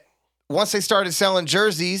 But once they started selling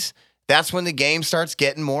jerseys, that's when the game starts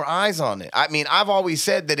getting more eyes on it. I mean, I've always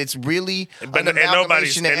said that it's really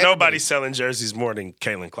nobody's selling jerseys more than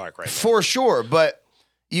Caitlyn Clark right now. For sure, but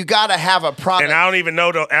you got to have a product. And I don't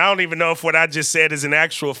even know if what I just said is an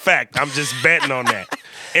actual fact. I'm just betting on that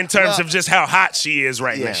in terms of just how hot she is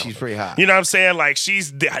right now. Yeah, she's pretty hot. You know what I'm saying? Like,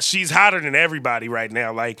 she's hotter than everybody right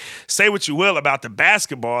now. Like, say what you will about the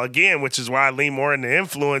basketball, again, which is why I lean more into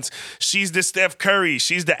influence. She's the Steph Curry.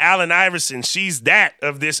 She's the Allen Iverson. She's that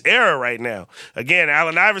of this era right now. Again,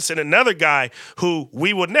 Allen Iverson, another guy who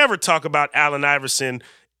we would never talk about Allen Iverson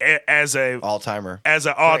as an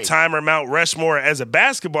all-timer, Mount Rushmore, as a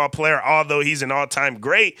basketball player, although he's an all-time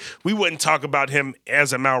great, we wouldn't talk about him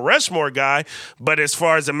as a Mount Rushmore guy. But as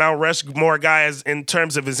far as a Mount Rushmore guy as in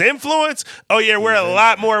terms of his influence, we're a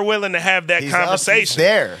lot more willing to have that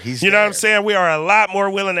conversation. He's you know what I'm saying? We are a lot more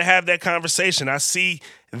willing to have that conversation. I see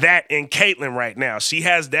that in Caitlyn right now. She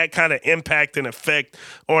has that kind of impact and effect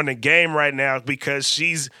on the game right now because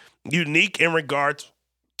she's unique in regards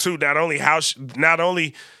too. Not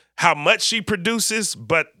only how much she produces,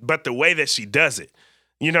 but the way that she does it.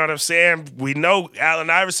 You know what I'm saying? We know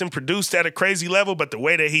Allen Iverson produced at a crazy level, but the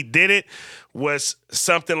way that he did it was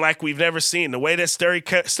something like we've never seen. The way that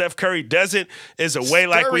Steph Curry does it is a way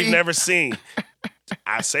like we've never seen.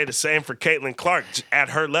 I say the same for Caitlyn Clark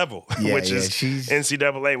at her level, which is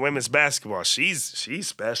NCAA women's basketball. She's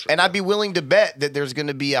special. And I'd be willing to bet that there's going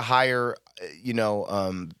to be a higher,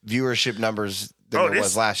 viewership numbers than there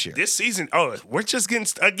was last year. This season, we're just getting,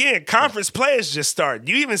 again, conference play has just started.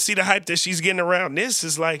 You even see the hype that she's getting around this.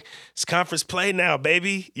 Is like, it's conference play now,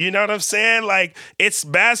 baby. You know what I'm saying? Like, it's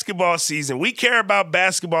basketball season. We care about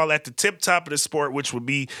basketball at the tip top of the sport, which would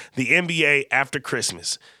be the NBA after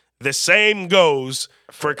Christmas. The same goes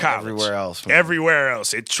for college. Everywhere else. Everywhere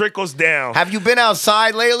else. It trickles down. Have you been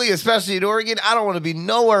outside lately, especially in Oregon? I don't want to be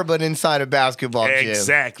nowhere but inside a basketball gym.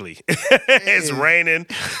 Exactly. It's raining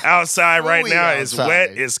outside right now. It's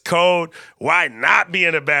wet. It's cold. Why not be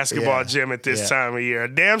in a basketball gym at this time of year? I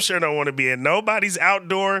damn sure don't want to be in nobody's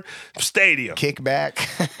outdoor stadium. Kickback.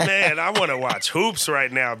 Man, I want to watch hoops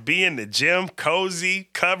right now. Be in the gym, cozy,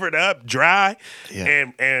 covered up, dry,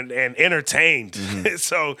 and entertained. Mm-hmm.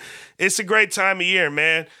 So it's a great time of year, man.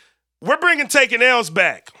 We're bringing Takin L's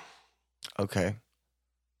back. Okay.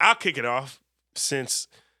 I'll kick it off since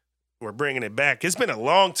we're bringing it back. It's been a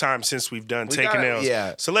long time since we've done Takin L's.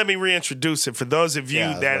 Yeah. So let me reintroduce it. For those of you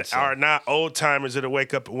that are not old-timers of the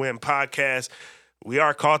Wake Up and Win podcast, we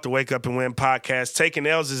are called the Wake Up and Win podcast. Takin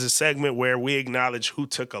L's is a segment where we acknowledge who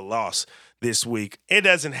took a loss this week. It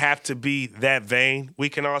doesn't have to be that vain. We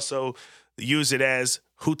can also use it as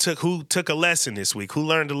who took a lesson this week, who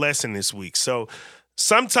learned a lesson this week. So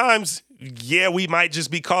sometimes, we might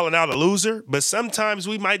just be calling out a loser, but sometimes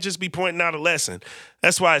we might just be pointing out a lesson.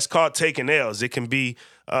 That's why it's called Takin L's. It can be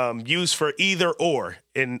used for either or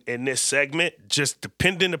in this segment, just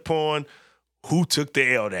depending upon who took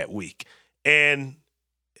the L that week. And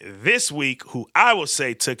this week, who I will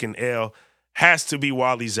say took an L has to be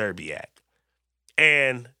Wally Szczerbiak.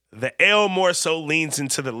 And the L more so leans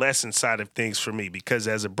into the lesson side of things for me because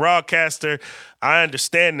as a broadcaster, I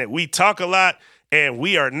understand that we talk a lot and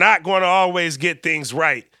we are not going to always get things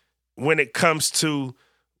right when it comes to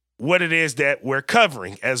what it is that we're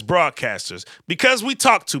covering as broadcasters because we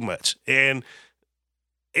talk too much and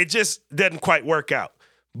it just doesn't quite work out.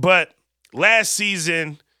 But last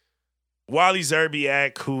season, Wally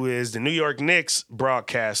Szczerbiak, who is the New York Knicks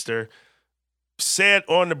broadcaster, said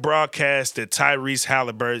on the broadcast that Tyrese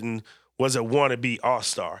Halliburton was a wannabe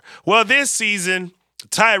all-star. Well, this season,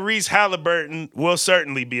 Tyrese Halliburton will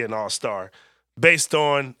certainly be an all-star based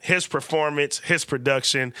on his performance, his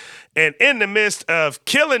production, and in the midst of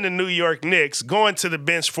killing the New York Knicks, going to the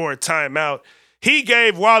bench for a timeout, he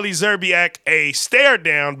gave Wally Szczerbiak a stare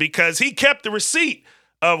down because he kept the receipt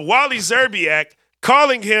of Wally Szczerbiak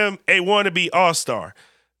calling him a wannabe all-star.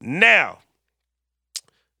 Now,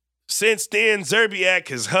 since then, Szczerbiak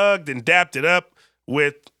has hugged and dapped it up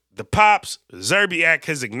with the Pops. Szczerbiak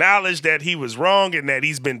has acknowledged that he was wrong and that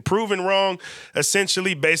he's been proven wrong,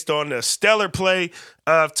 essentially based on the stellar play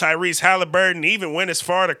of Tyrese Halliburton. Even went as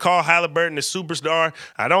far to call Halliburton a superstar.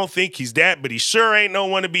 I don't think he's that, but he sure ain't no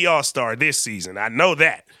one to be all-star this season. I know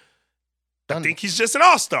that. I think he's just an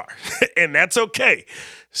all-star, and that's okay.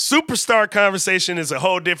 Superstar conversation is a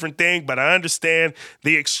whole different thing, but I understand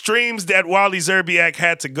the extremes that Wally Szczerbiak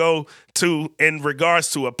had to go to in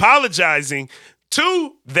regards to apologizing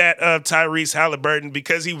to that of Tyrese Halliburton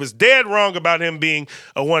because he was dead wrong about him being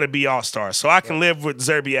a wannabe all-star. So I can live with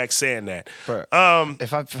Szczerbiak saying that.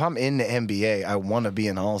 If I'm in the NBA, I want to be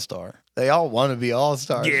an all-star. They all want to be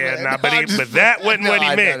all-stars. Yeah, but that wasn't what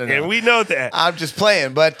he meant, and we know that. I'm just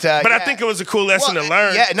playing, but I think it was a cool lesson to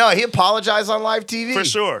learn. Yeah, no, he apologized on live TV. For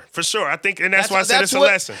sure. I think, and that's why I said it's a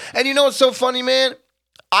lesson. And you know what's so funny, man?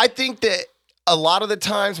 I think that a lot of the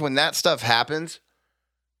times when that stuff happens,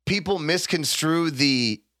 people misconstrue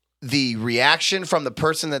the reaction from the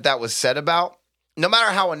person that was said about. No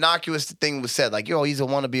matter how innocuous the thing was said, like, he's a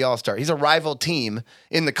wannabe all-star. He's a rival team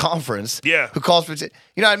in the conference who calls for it.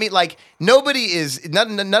 You know what I mean? Like, none of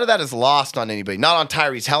that is lost on anybody. Not on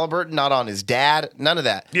Tyrese Halliburton, not on his dad, none of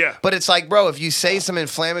that. Yeah. But it's like, bro, if you say some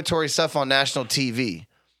inflammatory stuff on national TV,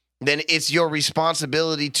 then it's your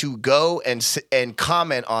responsibility to go and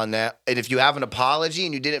comment on that. And if you have an apology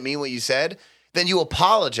and you didn't mean what you said, then you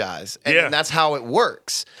apologize. And that's how it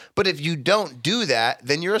works. But if you don't do that,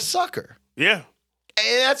 then you're a sucker. Yeah.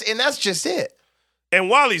 And that's just it. And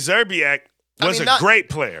Wally Szczerbiak was a great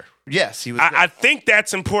player. Yes, he was. I think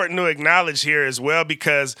that's important to acknowledge here as well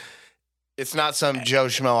because it's not some Joe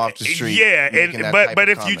Schmo off the street. Yeah, but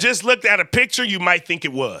if you just looked at a picture, you might think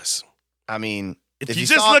it was. I mean, If you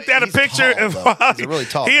just looked at a picture tall, of though. Wally, He's really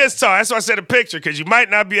tall. he is tall. That's why I said a picture, because you might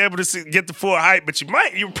not be able to get the full height, but you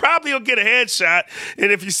probably will get a headshot.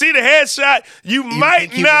 And if you see the headshot, you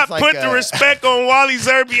might not put the respect on Wally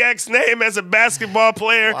Zerbiak's name as a basketball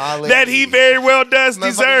player that he very well does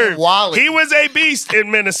deserve. He was a beast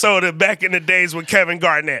in Minnesota back in the days with Kevin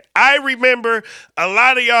Garnett. I remember, a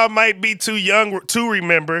lot of y'all might be too young to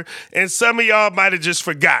remember, and some of y'all might have just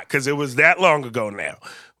forgot because it was that long ago now.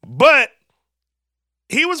 But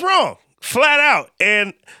he was wrong, flat out.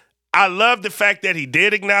 And I love the fact that he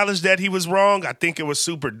did acknowledge that he was wrong. I think it was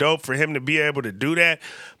super dope for him to be able to do that.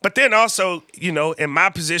 But then also, in my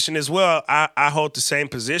position as well, I hold the same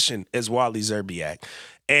position as Wally Zerbiak.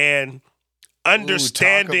 And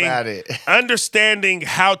understanding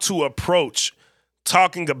how to approach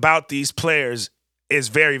talking about these players is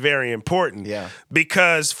very, very important. Yeah.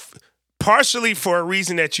 Because partially for a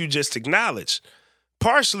reason that you just acknowledged,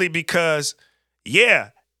 partially because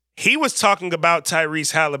he was talking about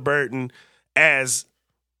Tyrese Halliburton as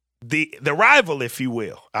the rival, if you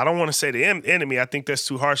will. I don't want to say the enemy. I think that's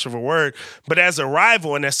too harsh of a word. But as a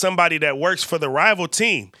rival and as somebody that works for the rival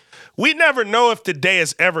team, we never know if the day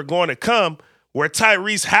is ever going to come where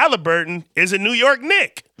Tyrese Halliburton is a New York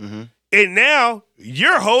Knick. Mm-hmm. And now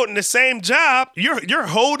you're holding the same job. You're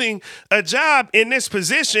holding a job in this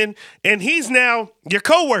position, and he's now your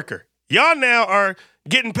coworker. Y'all now are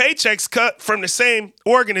getting paychecks cut from the same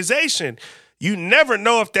organization. You never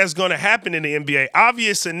know if that's going to happen in the NBA.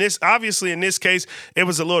 Obviously, in this case, it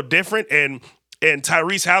was a little different, and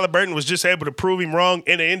Tyrese Halliburton was just able to prove him wrong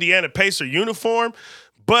in an Indiana Pacer uniform.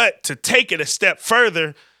 But to take it a step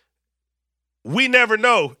further, we never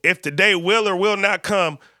know if the day will or will not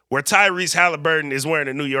come where Tyrese Halliburton is wearing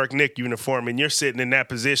a New York Knicks uniform and you're sitting in that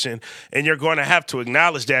position, and you're going to have to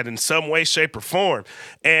acknowledge that in some way, shape, or form.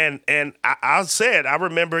 And I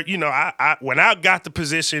remember, when I got the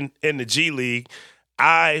position in the G League,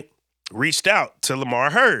 I reached out to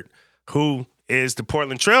Lamar Hurd, who is the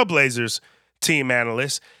Portland Trailblazers team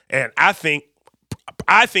analyst, and I think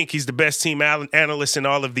he's the best team analyst in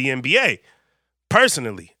all of the NBA.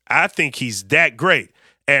 Personally, I think he's that great.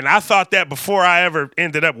 And I thought that before I ever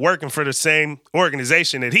ended up working for the same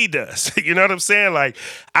organization that he does. You know what I'm saying? Like,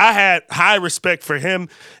 I had high respect for him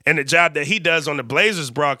and the job that he does on the Blazers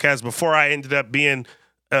broadcast before I ended up being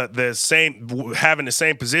having the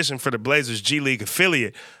same position for the Blazers G League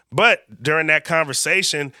affiliate. But during that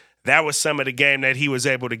conversation, that was some of the game that he was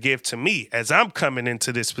able to give to me as I'm coming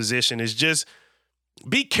into this position, is just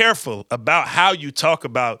be careful about how you talk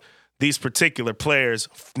about these particular players.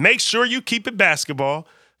 Make sure you keep it basketball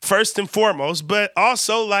first and foremost, but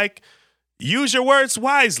also, use your words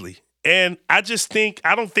wisely. And I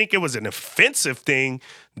don't think it was an offensive thing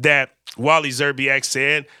that Wally Zerbiak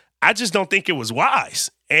said. I just don't think it was wise.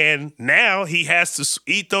 And now he has to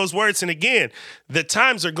eat those words. And again, the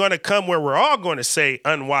times are going to come where we're all going to say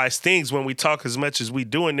unwise things when we talk as much as we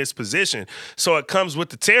do in this position. So it comes with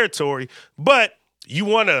the territory. But you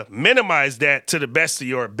want to minimize that to the best of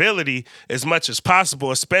your ability as much as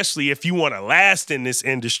possible, especially if you want to last in this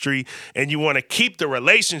industry and you want to keep the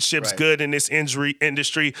relationships good in this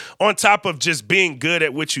industry on top of just being good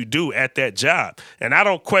at what you do at that job. And I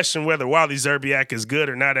don't question whether Wally Zerbiak is good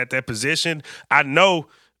or not at that position. I know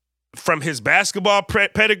from his basketball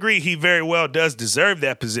pedigree, he very well does deserve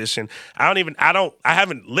that position. I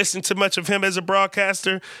haven't listened to much of him as a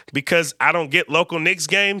broadcaster because I don't get local Knicks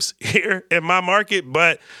games here in my market,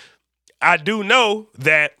 but I do know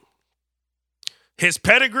that his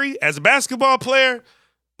pedigree as a basketball player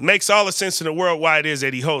makes all the sense in the world why it is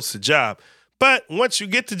that he holds the job. But once you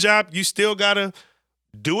get the job, you still got to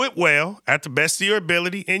do it well at the best of your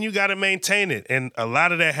ability, and you got to maintain it. And a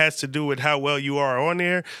lot of that has to do with how well you are on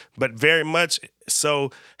there, but very much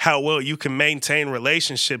so how well you can maintain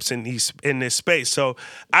relationships in this space. So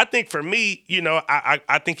I think for me,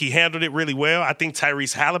 I think he handled it really well. I think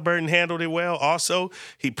Tyrese Halliburton handled it well also.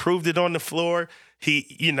 He proved it on the floor.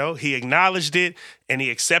 He acknowledged it and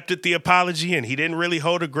he accepted the apology and he didn't really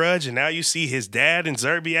hold a grudge. And now you see his dad and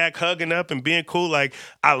Zerbiak hugging up and being cool. I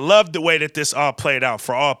love the way that this all played out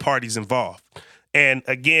for all parties involved. And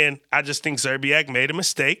again, I just think Zerbiak made a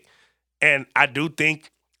mistake. And I do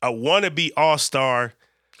think a wannabe all-star.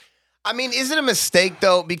 I mean, is it a mistake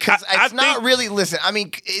though? Because it's not really. Listen, I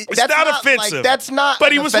mean, it's not offensive. That's not.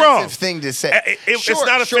 But he was wrong. Thing to say. It's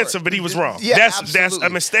not offensive, but he was wrong. Yeah, that's a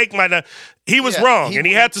mistake. He was wrong, and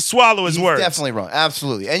he had to swallow his words. Definitely wrong.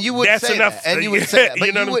 Absolutely, and you would say enough, that. And you would say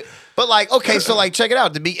that. But okay, so check it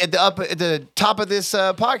out. To be at the top of this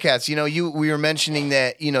podcast, we were mentioning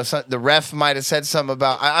that the ref might have said something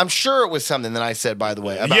about. I'm sure it was something that I said, by the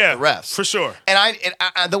way, about the refs for sure. And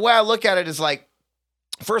I the way I look at it is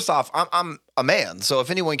First off, I'm a man, so if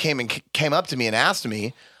anyone came up to me and asked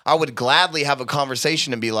me, I would gladly have a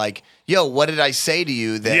conversation and be like, "Yo, what did I say to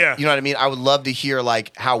you?" That you know what I mean. I would love to hear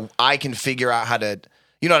like how I can figure out how to,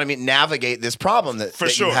 you know what I mean, navigate this problem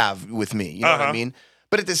that you have with me. You know what I mean.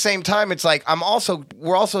 But at the same time, it's like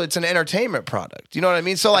it's an entertainment product. You know what I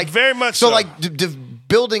mean? So like very much so. Like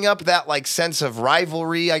building up that like sense of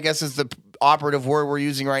rivalry, I guess is the operative word we're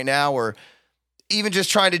using right now, or even just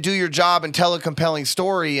trying to do your job and tell a compelling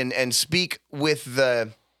story and speak with the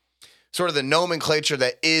sort of the nomenclature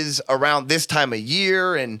that is around this time of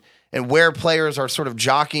year and where players are sort of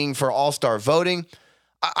jockeying for all-star voting.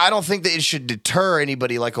 I don't think that it should deter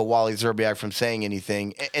anybody like a Wally Szczerbiak from saying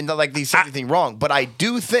anything and like they say anything wrong. But I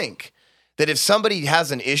do think that if somebody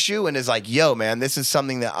has an issue and is like, yo, man, this is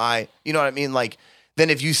something that you know what I mean? Like, then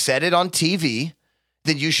if you said it on TV,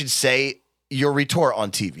 then you should say your retort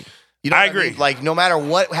on TV. You know I agree. I mean? Like, no matter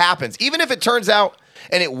what happens, even if it turns out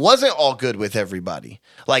and it wasn't all good with everybody,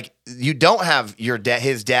 like you don't have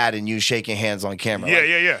his dad and you shaking hands on camera.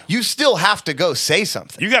 Yeah. You still have to go say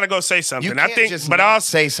something. You got to go say something. You can't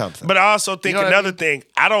say something. But I also think another thing,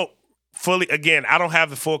 I don't have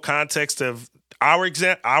the full context of our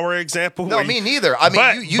example. No, me neither. I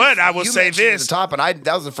mean, but I will say this. At the top, and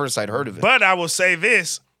that was the first I'd heard of it. But I will say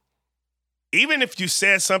this. Even if you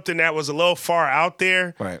said something that was a little far out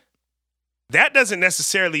there, right, that doesn't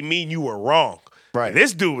necessarily mean you were wrong. Right.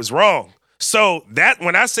 This dude was wrong. So that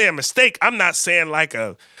when I say a mistake, I'm not saying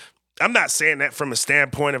that from a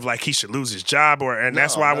standpoint of like he should lose his job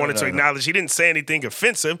that's why I wanted to acknowledge he didn't say anything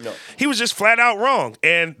offensive. No. He was just flat out wrong.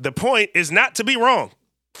 And the point is not to be wrong.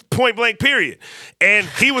 Point blank, period. And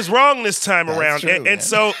he was wrong this time around. True, and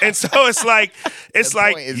so it's like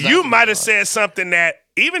you might have said something that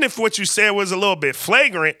even if what you said was a little bit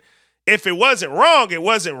flagrant, if it wasn't wrong, it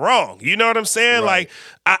wasn't wrong. You know what I'm saying? Right.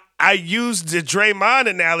 Like I used the Draymond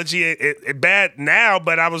analogy. It bad now,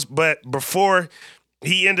 but before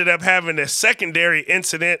he ended up having a secondary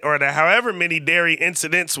incident or the however many dairy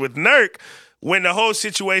incidents with Nurk, when the whole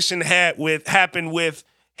situation happened with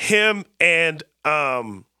him and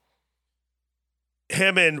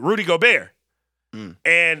Rudy Gobert.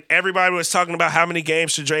 And everybody was talking about how many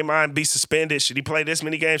games should Draymond be suspended? Should he play this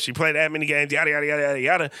many games? Should he play that many games? Yada, yada, yada, yada,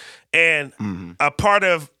 yada. And a part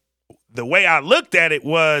of the way I looked at it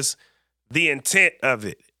was the intent of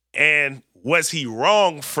it. And was he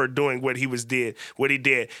wrong for doing what he did?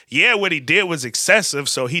 Yeah, what he did was excessive,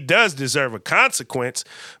 so he does deserve a consequence.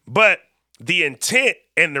 But the intent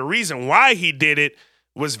and the reason why he did it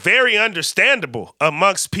was very understandable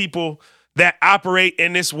amongst people that operate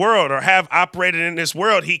in this world or have operated in this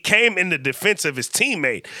world. He came in the defense of his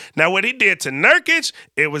teammate. Now, what he did to Nurkic,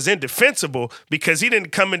 it was indefensible because he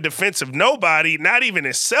didn't come in defense of nobody, not even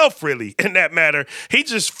himself, really, in that matter. He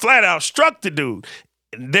just flat out struck the dude.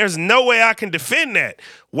 There's no way I can defend that.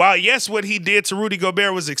 While, yes, what he did to Rudy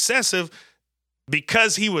Gobert was excessive,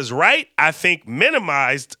 because he was right, I think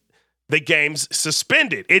minimized the games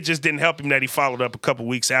suspended. It just didn't help him that he followed up a couple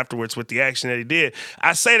weeks afterwards with the action that he did.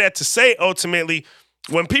 I say that to say, ultimately,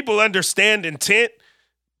 when people understand intent,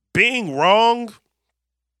 being wrong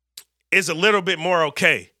is a little bit more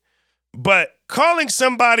okay. But calling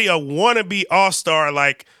somebody a wannabe all-star,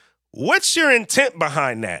 like, what's your intent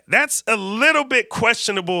behind that? That's a little bit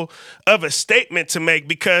questionable of a statement to make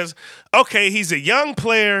because, okay, he's a young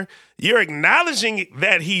player. You're acknowledging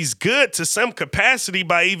that he's good to some capacity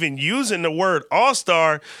by even using the word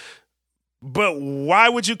all-star, but why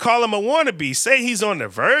would you call him a wannabe? Say he's on the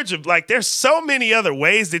verge of, like, there's so many other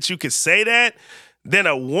ways that you could say that than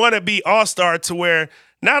a wannabe all-star, to where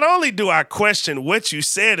not only do I question what you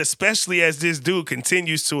said, especially as this dude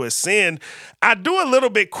continues to ascend, I do a little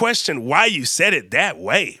bit question why you said it that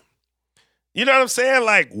way. You know what I'm saying?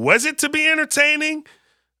 Like, was it to be entertaining,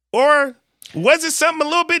 or was it something a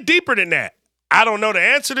little bit deeper than that? I don't know the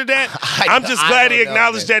answer to that. I'm just glad he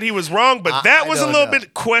acknowledged that he was wrong, but that was a little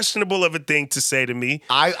bit questionable of a thing to say to me.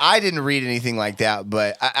 I didn't read anything like that,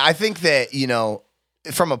 but I think that, you know,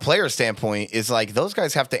 from a player standpoint, it's like those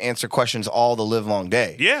guys have to answer questions all the live long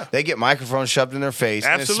day. Yeah. They get microphones shoved in their face.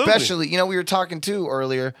 Absolutely. And especially, you know, we were talking too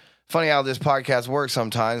earlier, funny how this podcast works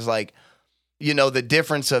sometimes, like, you know, the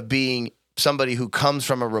difference of being somebody who comes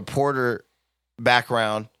from a reporter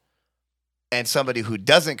background and somebody who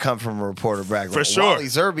doesn't come from a reporter background. For sure. Wally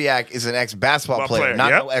Szczerbiak is an ex-basketball player, not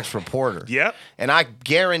no ex-reporter. Yep. And I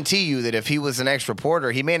guarantee you that if he was an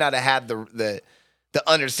ex-reporter, he may not have had the the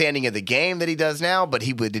understanding of the game that he does now, but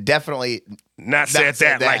he would definitely not said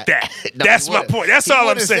that like that. No, that's my point. That's all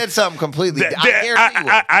I'm saying. Said something completely.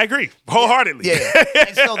 I agree wholeheartedly. Yeah.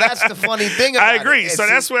 And so that's the funny thing about it. I agree. So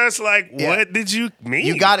that's where it's like, what did you mean?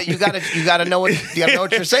 You got to know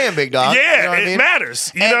what you're saying, big dog. Yeah, you know it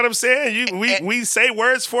matters. You know what I'm saying? We say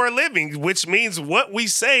words for a living, which means what we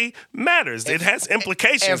say matters. It has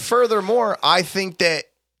implications. And furthermore, I think that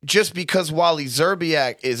just because Wally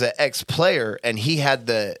Szczerbiak is an ex-player and he had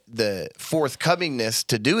the forthcomingness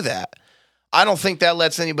to do that, I don't think that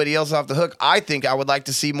lets anybody else off the hook. I think I would like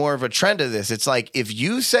to see more of a trend of this. It's like if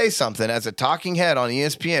you say something as a talking head on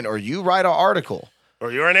ESPN or you write an article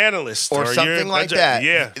or you're an analyst or something like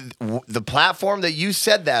that, the platform that you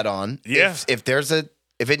said that on, if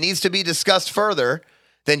it needs to be discussed further,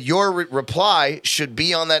 then your reply should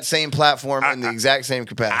be on that same platform in the exact same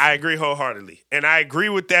capacity. I agree wholeheartedly. And I agree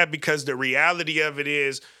with that because the reality of it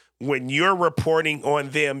is when you're reporting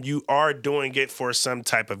on them, you are doing it for some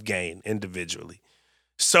type of gain individually.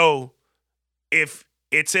 So if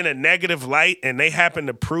it's in a negative light and they happen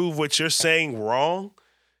to prove what you're saying wrong,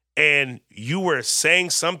 and you were saying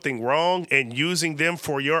something wrong and using them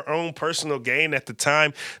for your own personal gain at the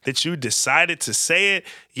time that you decided to say it,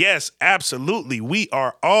 yes, absolutely. We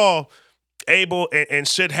are all able and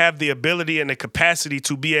should have the ability and the capacity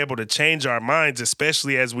to be able to change our minds,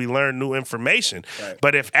 especially as we learn new information. Right.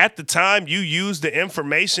 But if at the time you used the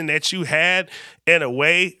information that you had in a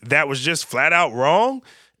way that was just flat out wrong,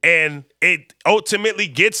 and it ultimately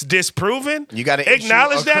gets disproven, you got to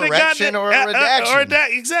acknowledge that correction or a redaction.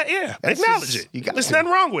 Exactly, yeah. Acknowledge it. There's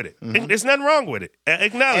nothing wrong with it. Mm-hmm. There's nothing wrong with it.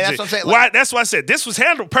 Acknowledge that's it. what I'm saying, That's why I said this was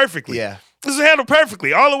handled perfectly. Yeah. This was handled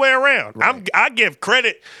perfectly all the way around. Right. I give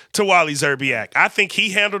credit to Wally Szczerbiak. I think he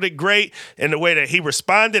handled it great in the way that he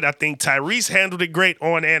responded. I think Tyrese handled it great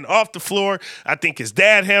on and off the floor. I think his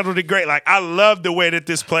dad handled it great. Like, I love the way that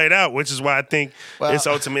this played out, which is why I think it's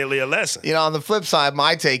ultimately a lesson. You know, on the flip side,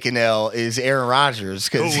 my Takin L is Aaron Rodgers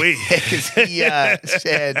because he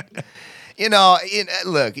said,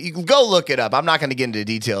 look, you can go look it up. I'm not going to get into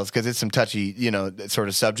details because it's some touchy, sort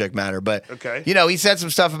of subject matter. But, he said some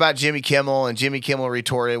stuff about Jimmy Kimmel, and Jimmy Kimmel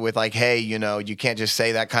retorted with like, hey, you can't just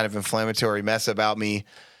say that kind of inflammatory mess about me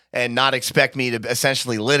and not expect me to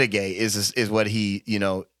essentially litigate is what he,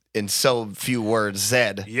 in so few words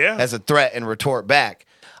said as a threat and retort back.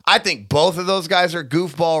 I think both of those guys are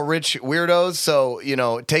goofball rich weirdos. So,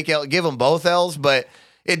 give them both L's, but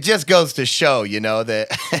it just goes to show,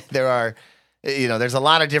 that there's a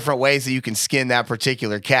lot of different ways that you can skin that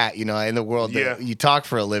particular cat, in the world that you talk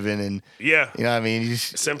for a living. And,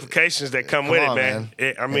 it's implications that come with it, man.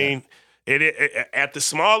 It at the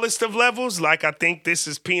smallest of levels, like I think this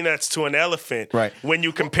is peanuts to an elephant. Right. When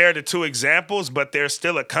you compare the two examples, but there's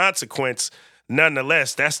still a consequence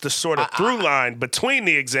nonetheless. That's the sort of through line between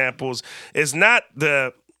the examples is not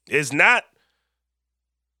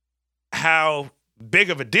how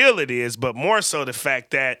big of a deal it is, but more so the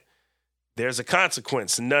fact that there's a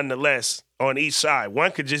consequence nonetheless on each side.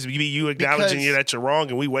 One could just be you acknowledging that you're wrong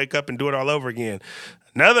and we wake up and do it all over again.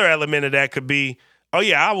 Another element of that could be,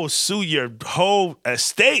 I will sue your whole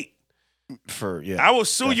estate. I will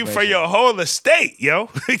sue you for your whole estate, yo.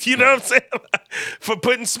 You know what I'm saying? For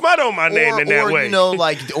putting smut on my name in that way.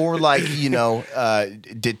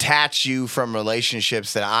 Detach you from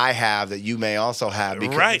relationships that I have that you may also have.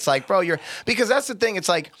 Because it's like, bro, because that's the thing. It's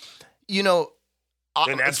like,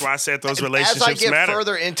 and that's why I said those relationships matter. As I get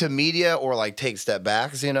further into media or like take step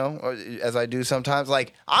backs, or as I do sometimes,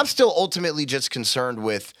 like I'm still ultimately just concerned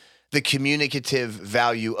with the communicative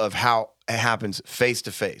value of how it happens face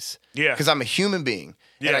to face. Yeah. Because I'm a human being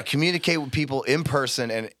and I communicate with people in person.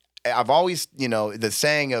 And I've always, the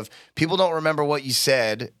saying of people don't remember what you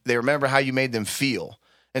said. They remember how you made them feel.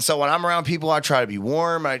 And so when I'm around people, I try to be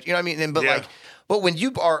warm. You know what I mean? But when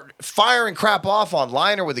you are firing crap off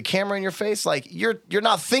online or with a camera in your face, like you're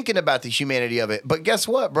not thinking about the humanity of it. But guess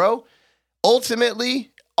what, bro?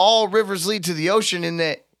 Ultimately, all rivers lead to the ocean in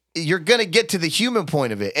that you're going to get to the human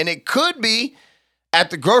point of it. And it could be at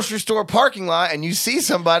the grocery store parking lot and you see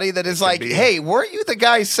somebody that is like, hey, weren't you the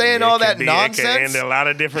guy saying all that nonsense? It can end a lot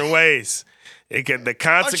of different ways. The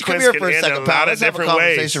consequence can end a lot of different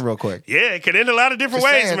ways. Real quick. Yeah, it could end a lot of different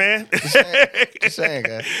ways, man. Just saying,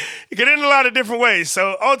 guys. It could end a lot of different ways.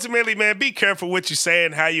 So ultimately, man, be careful what you say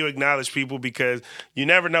and how you acknowledge people because you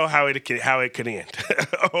never know how it could end.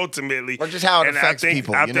 Ultimately, or just how it affects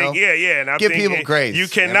people. And I give think people grace. You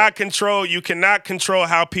cannot control. You cannot control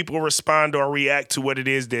how people respond or react to what it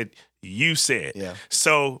is that you said. Yeah.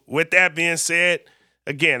 So with that being said.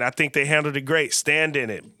 again, I think they handled it great. Stand in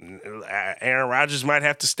it. Aaron Rodgers might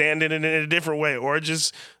have to stand in it in a different way, or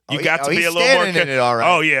just you got to be a little more. In it all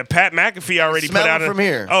right. Oh yeah, Pat McAfee already Smell put out it from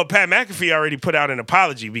here. Oh, Pat McAfee already put out an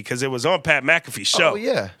apology because it was on Pat McAfee's show. Oh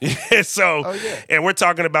yeah. So, and we're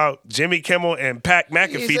talking about Jimmy Kimmel and Pat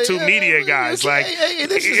McAfee, two media guys. Like, hey,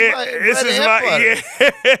 this is my bread and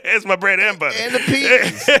butter. It's my bread and butter. And the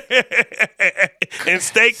peas. And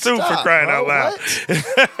steak too, for crying out loud.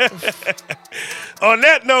 On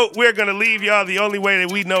that note, we're going to leave y'all the only way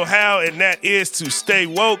that we know how, and that is to stay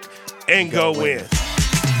woke and go win.